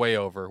 Shit. We're way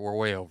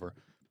over.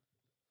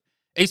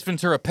 Ace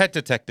Ventura Pet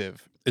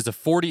Detective is a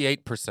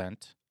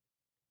 48%.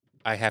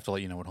 I have to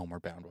let you know what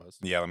Homeward Bound was.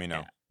 Yeah, let me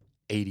know.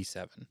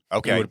 87.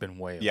 Okay. You would have been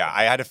way over. Yeah,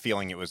 I had a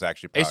feeling it was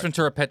actually Ace probably-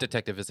 Ventura Pet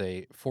Detective is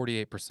a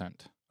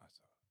 48%.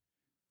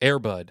 Air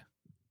Bud,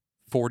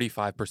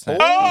 45%.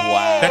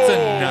 Wow. That's a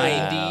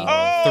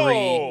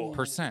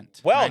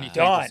 93%. Well 93%.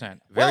 done. Very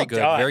Well good.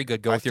 done. Very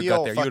good. Go I with your feel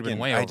gut there. You would have been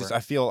fucking- way over. I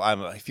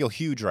feel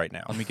huge right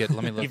now. Let me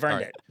look. You've earned All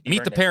right. it. You've Meet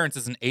the earned it. Parents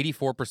is an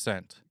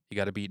 84%. You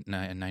got to beat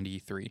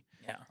 93.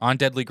 Yeah. On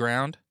Deadly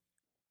Ground,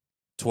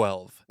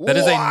 12. That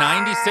is a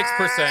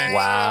 96%.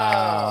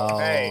 Wow.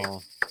 Hey,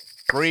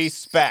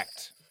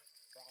 respect.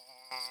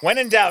 When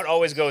in doubt,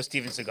 always go with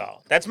Steven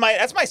Seagal. That's my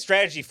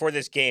strategy for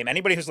this game.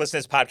 Anybody who's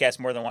listened to this podcast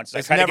more than once, is I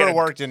It's try to never get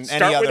worked in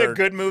start any with other- a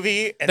good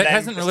movie, and That then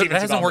hasn't a really, Steven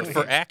that hasn't Seagal worked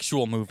movie. for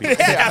actual movies.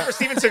 Yeah, for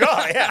Steven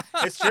Seagal. Yeah,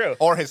 it's true.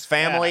 Or his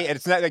family. Yeah.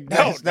 It's not. Like,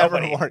 No, it's never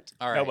nobody. worked.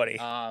 All right. Nobody.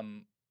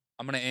 I'm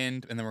going to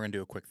end, and then we're going to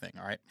do a quick thing.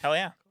 All right. Hell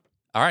yeah.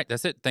 All right.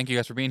 That's it. Thank you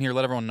guys for being here.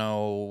 Let everyone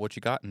know what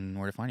you got and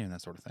where to find you and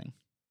that sort of thing.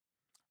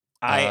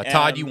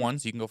 Todd, you won,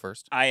 so you can go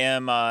first. I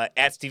am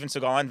at Steven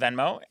Seagal on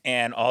Venmo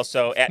and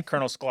also at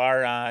Colonel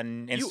Sklar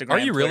on Instagram. Are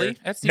you really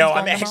Twitter. at Steven No, Seagal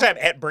I'm on Venmo? actually I'm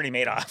at Bernie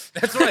Madoff.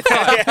 That's what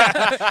I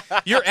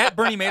thought. You're at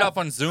Bernie Madoff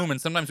on Zoom,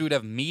 and sometimes we would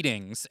have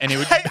meetings, and it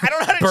would I don't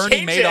know how to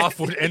Bernie change Madoff it.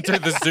 would enter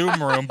the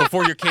Zoom room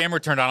before your camera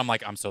turned on. I'm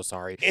like, I'm so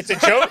sorry. It's a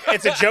joke.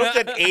 It's a joke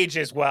that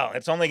ages well.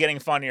 It's only getting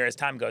funnier as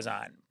time goes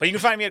on. But you can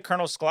find me at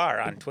Colonel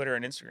Sklar on Twitter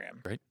and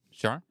Instagram. Great.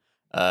 Shar?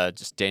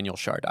 Just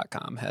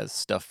DanielShar.com has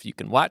stuff you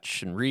can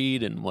watch and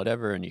read and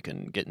whatever, and you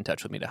can get in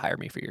touch with me to hire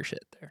me for your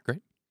shit there.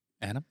 Great.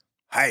 Adam?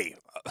 Hey,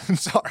 I'm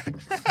sorry.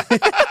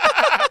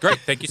 Great.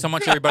 Thank you so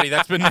much, everybody.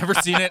 That's been Never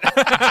Seen It.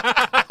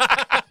 I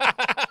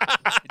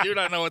do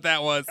not know what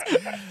that was.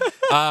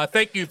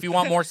 Thank you. If you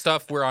want more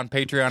stuff, we're on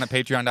Patreon at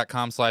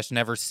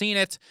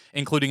patreon.com/neverseenit,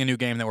 including a new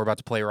game that we're about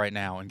to play right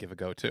now and give a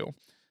go to.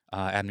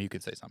 Adam, you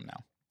could say something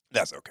now.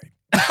 That's okay.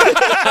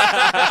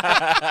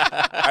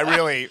 I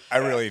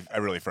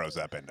really froze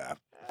up and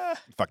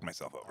fucked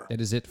myself over.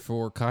 That is it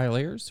for Kyle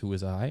Ayers, who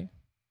is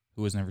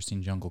who has never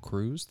seen Jungle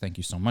Cruise. Thank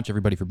you so much,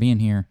 everybody, for being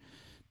here.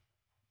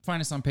 Find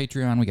us on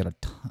Patreon. We got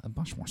a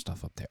bunch more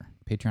stuff up there.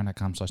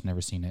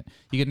 Patreon.com/neverseenit.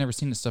 You get Never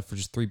Seen It stuff for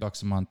just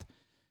 $3 a month.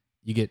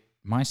 You get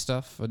my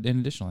stuff in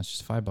additional. That's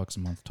just $5 a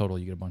month total.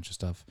 You get a bunch of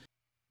stuff.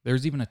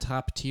 There's even a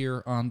top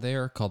tier on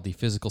there called the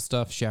Physical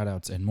Stuff,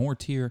 Shoutouts, and More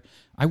tier.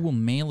 I will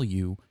mail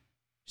you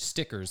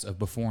stickers of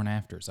before and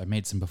afters. I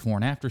made some before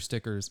and after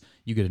stickers.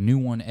 You get a new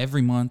one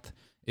every month.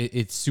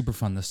 It's super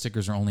fun. The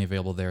stickers are only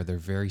available there. They're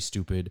very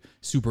stupid.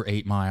 Super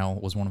 8 Mile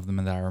was one of them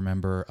that I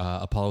remember.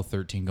 Apollo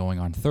 13 going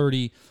on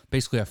 30.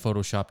 Basically, I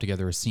photoshopped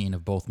together a scene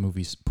of both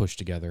movies pushed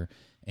together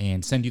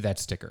and send you that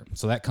sticker.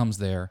 So that comes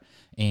there.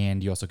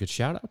 And you also get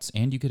shout-outs,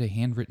 and you get a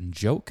handwritten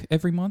joke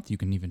every month. You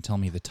can even tell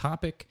me the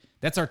topic.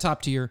 That's our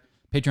top tier.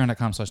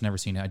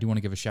 Patreon.com/neverseenit. I do want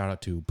to give a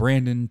shout-out to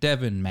Brandon,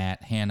 Devin,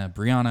 Matt, Hannah,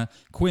 Brianna,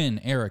 Quinn,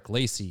 Eric,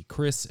 Lacey,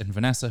 Chris, and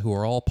Vanessa, who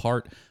are all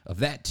part of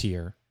that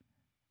tier.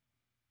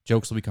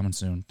 Jokes will be coming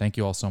soon. Thank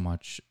you all so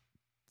much.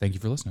 Thank you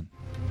for listening.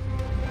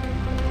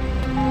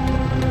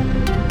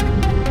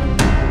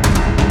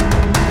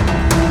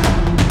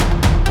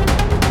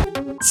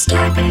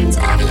 Star Bands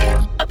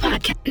Audio,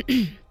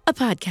 a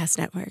podcast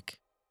network.